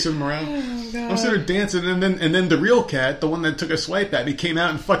was chasing him around. Oh, God. I'm sitting there dancing, and then the real cat, the one that took a swipe at me, came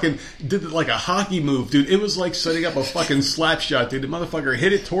out and fucking did like a hockey move, dude. It was like setting up a fucking slap shot, dude. The motherfucker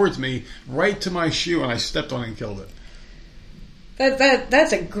hit it towards me, right to my shoe, and I stepped on it and killed it.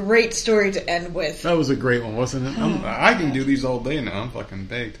 That's a great story to end with. That was a great one, wasn't it? I can do these all day now. I'm fucking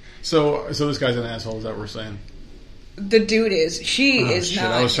baked. So this guy's an asshole. Is that what we're saying? The dude is. She is not.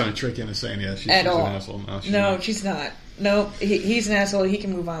 I was trying to trick you into saying she's an asshole. No, she's not. Nope, he's an asshole. He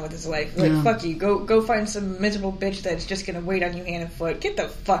can move on with his life. Like, fuck you. Go find some miserable bitch that's just going to wait on you hand and foot. Get the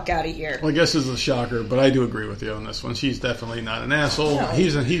fuck out of here. Well, I guess this is a shocker, but I do agree with you on this one. She's definitely not an asshole. No.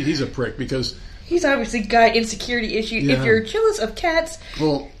 He's a prick because... He's obviously got insecurity issues. Yeah. If you're jealous of cats,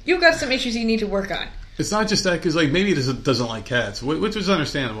 you've got some issues you need to work on. It's not just that, because like, maybe he doesn't like cats, which is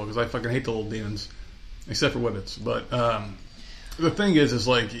understandable, because I fucking hate the little demons. Except for Whippets. But the thing is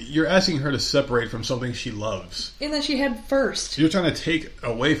like, you're asking her to separate from something she loves. And that she had first. You're trying to take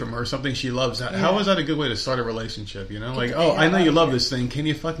away from her something she loves. How is that a good way to start a relationship, you know? Like, I know you love this thing. Can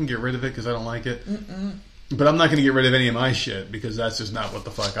you fucking get rid of it because I don't like it? Mm-mm. But I'm not going to get rid of any of my shit because that's just not what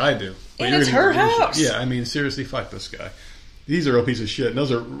the fuck I do. But and it's her house. Yeah, I mean, seriously, fuck this guy. He's a real piece of shit. And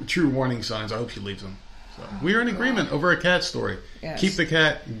those are true warning signs. I hope she leaves him. So, we are in agreement over a cat story. Yes. Keep the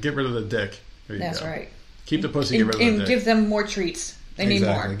cat, get rid of the dick. That's right. Keep the pussy, get rid of the dick. And give them more treats. They need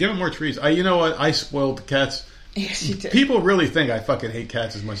more. Give them more treats. You know what? I spoiled the cats. Yes, you did. People really think I fucking hate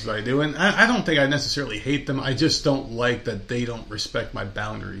cats as much as I do. And I don't think I necessarily hate them. I just don't like that they don't respect my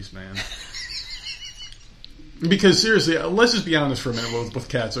boundaries, man. Because seriously, let's just be honest for a minute with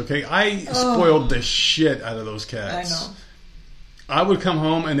cats, okay? I spoiled the shit out of those cats. I know. I would come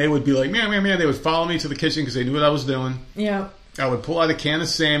home and they would be like, man. They would follow me to the kitchen because they knew what I was doing. Yeah. I would pull out a can of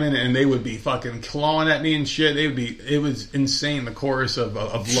salmon and they would be fucking clawing at me and shit. It was insane, the chorus of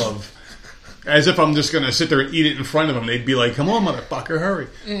love. As if I'm just going to sit there and eat it in front of them. They'd be like, come on, motherfucker, hurry.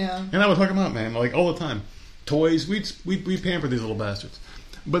 Yeah. And I would hook them up, man, like all the time. Toys, we pamper these little bastards.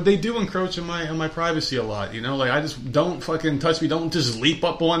 But they do encroach on my privacy a lot, you know? Like, I just, don't fucking touch me. Don't just leap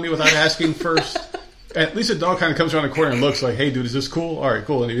up on me without asking first. At least a dog kind of comes around the corner and looks like, hey, dude, is this cool? All right,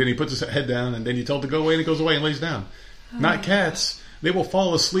 cool. And then he puts his head down, and then you tell it to go away, and it goes away and lays down. Not cats. They will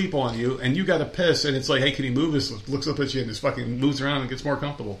fall asleep on you, and you got to piss, and it's like, hey, can you move this? Looks up at you, and just fucking moves around and gets more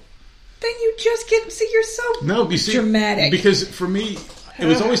comfortable. Then you just you're so dramatic. Because for me... It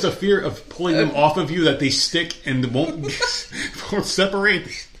was always the fear of pulling them off of you that they stick and won't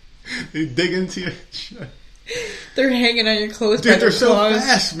separate. They dig into you. They're hanging on your clothes. Dude, they're so claws.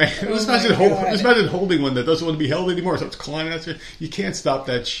 fast, man. Just imagine holding one that doesn't want to be held anymore. So it's climbing at you. You can't stop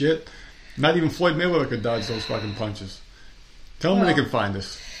that shit. Not even Floyd Mayweather could dodge those fucking punches. Tell them where they can find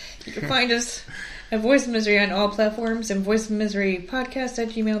us. You can find us at Voice of Misery on all platforms and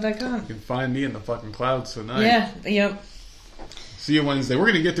voiceofmiserypodcast@gmail.com. You can find me in the fucking clouds tonight. Yeah, yep. See you Wednesday. We're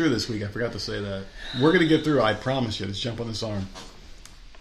going to get through this week. I forgot to say that. We're going to get through. I promise you. Let's jump on this arm.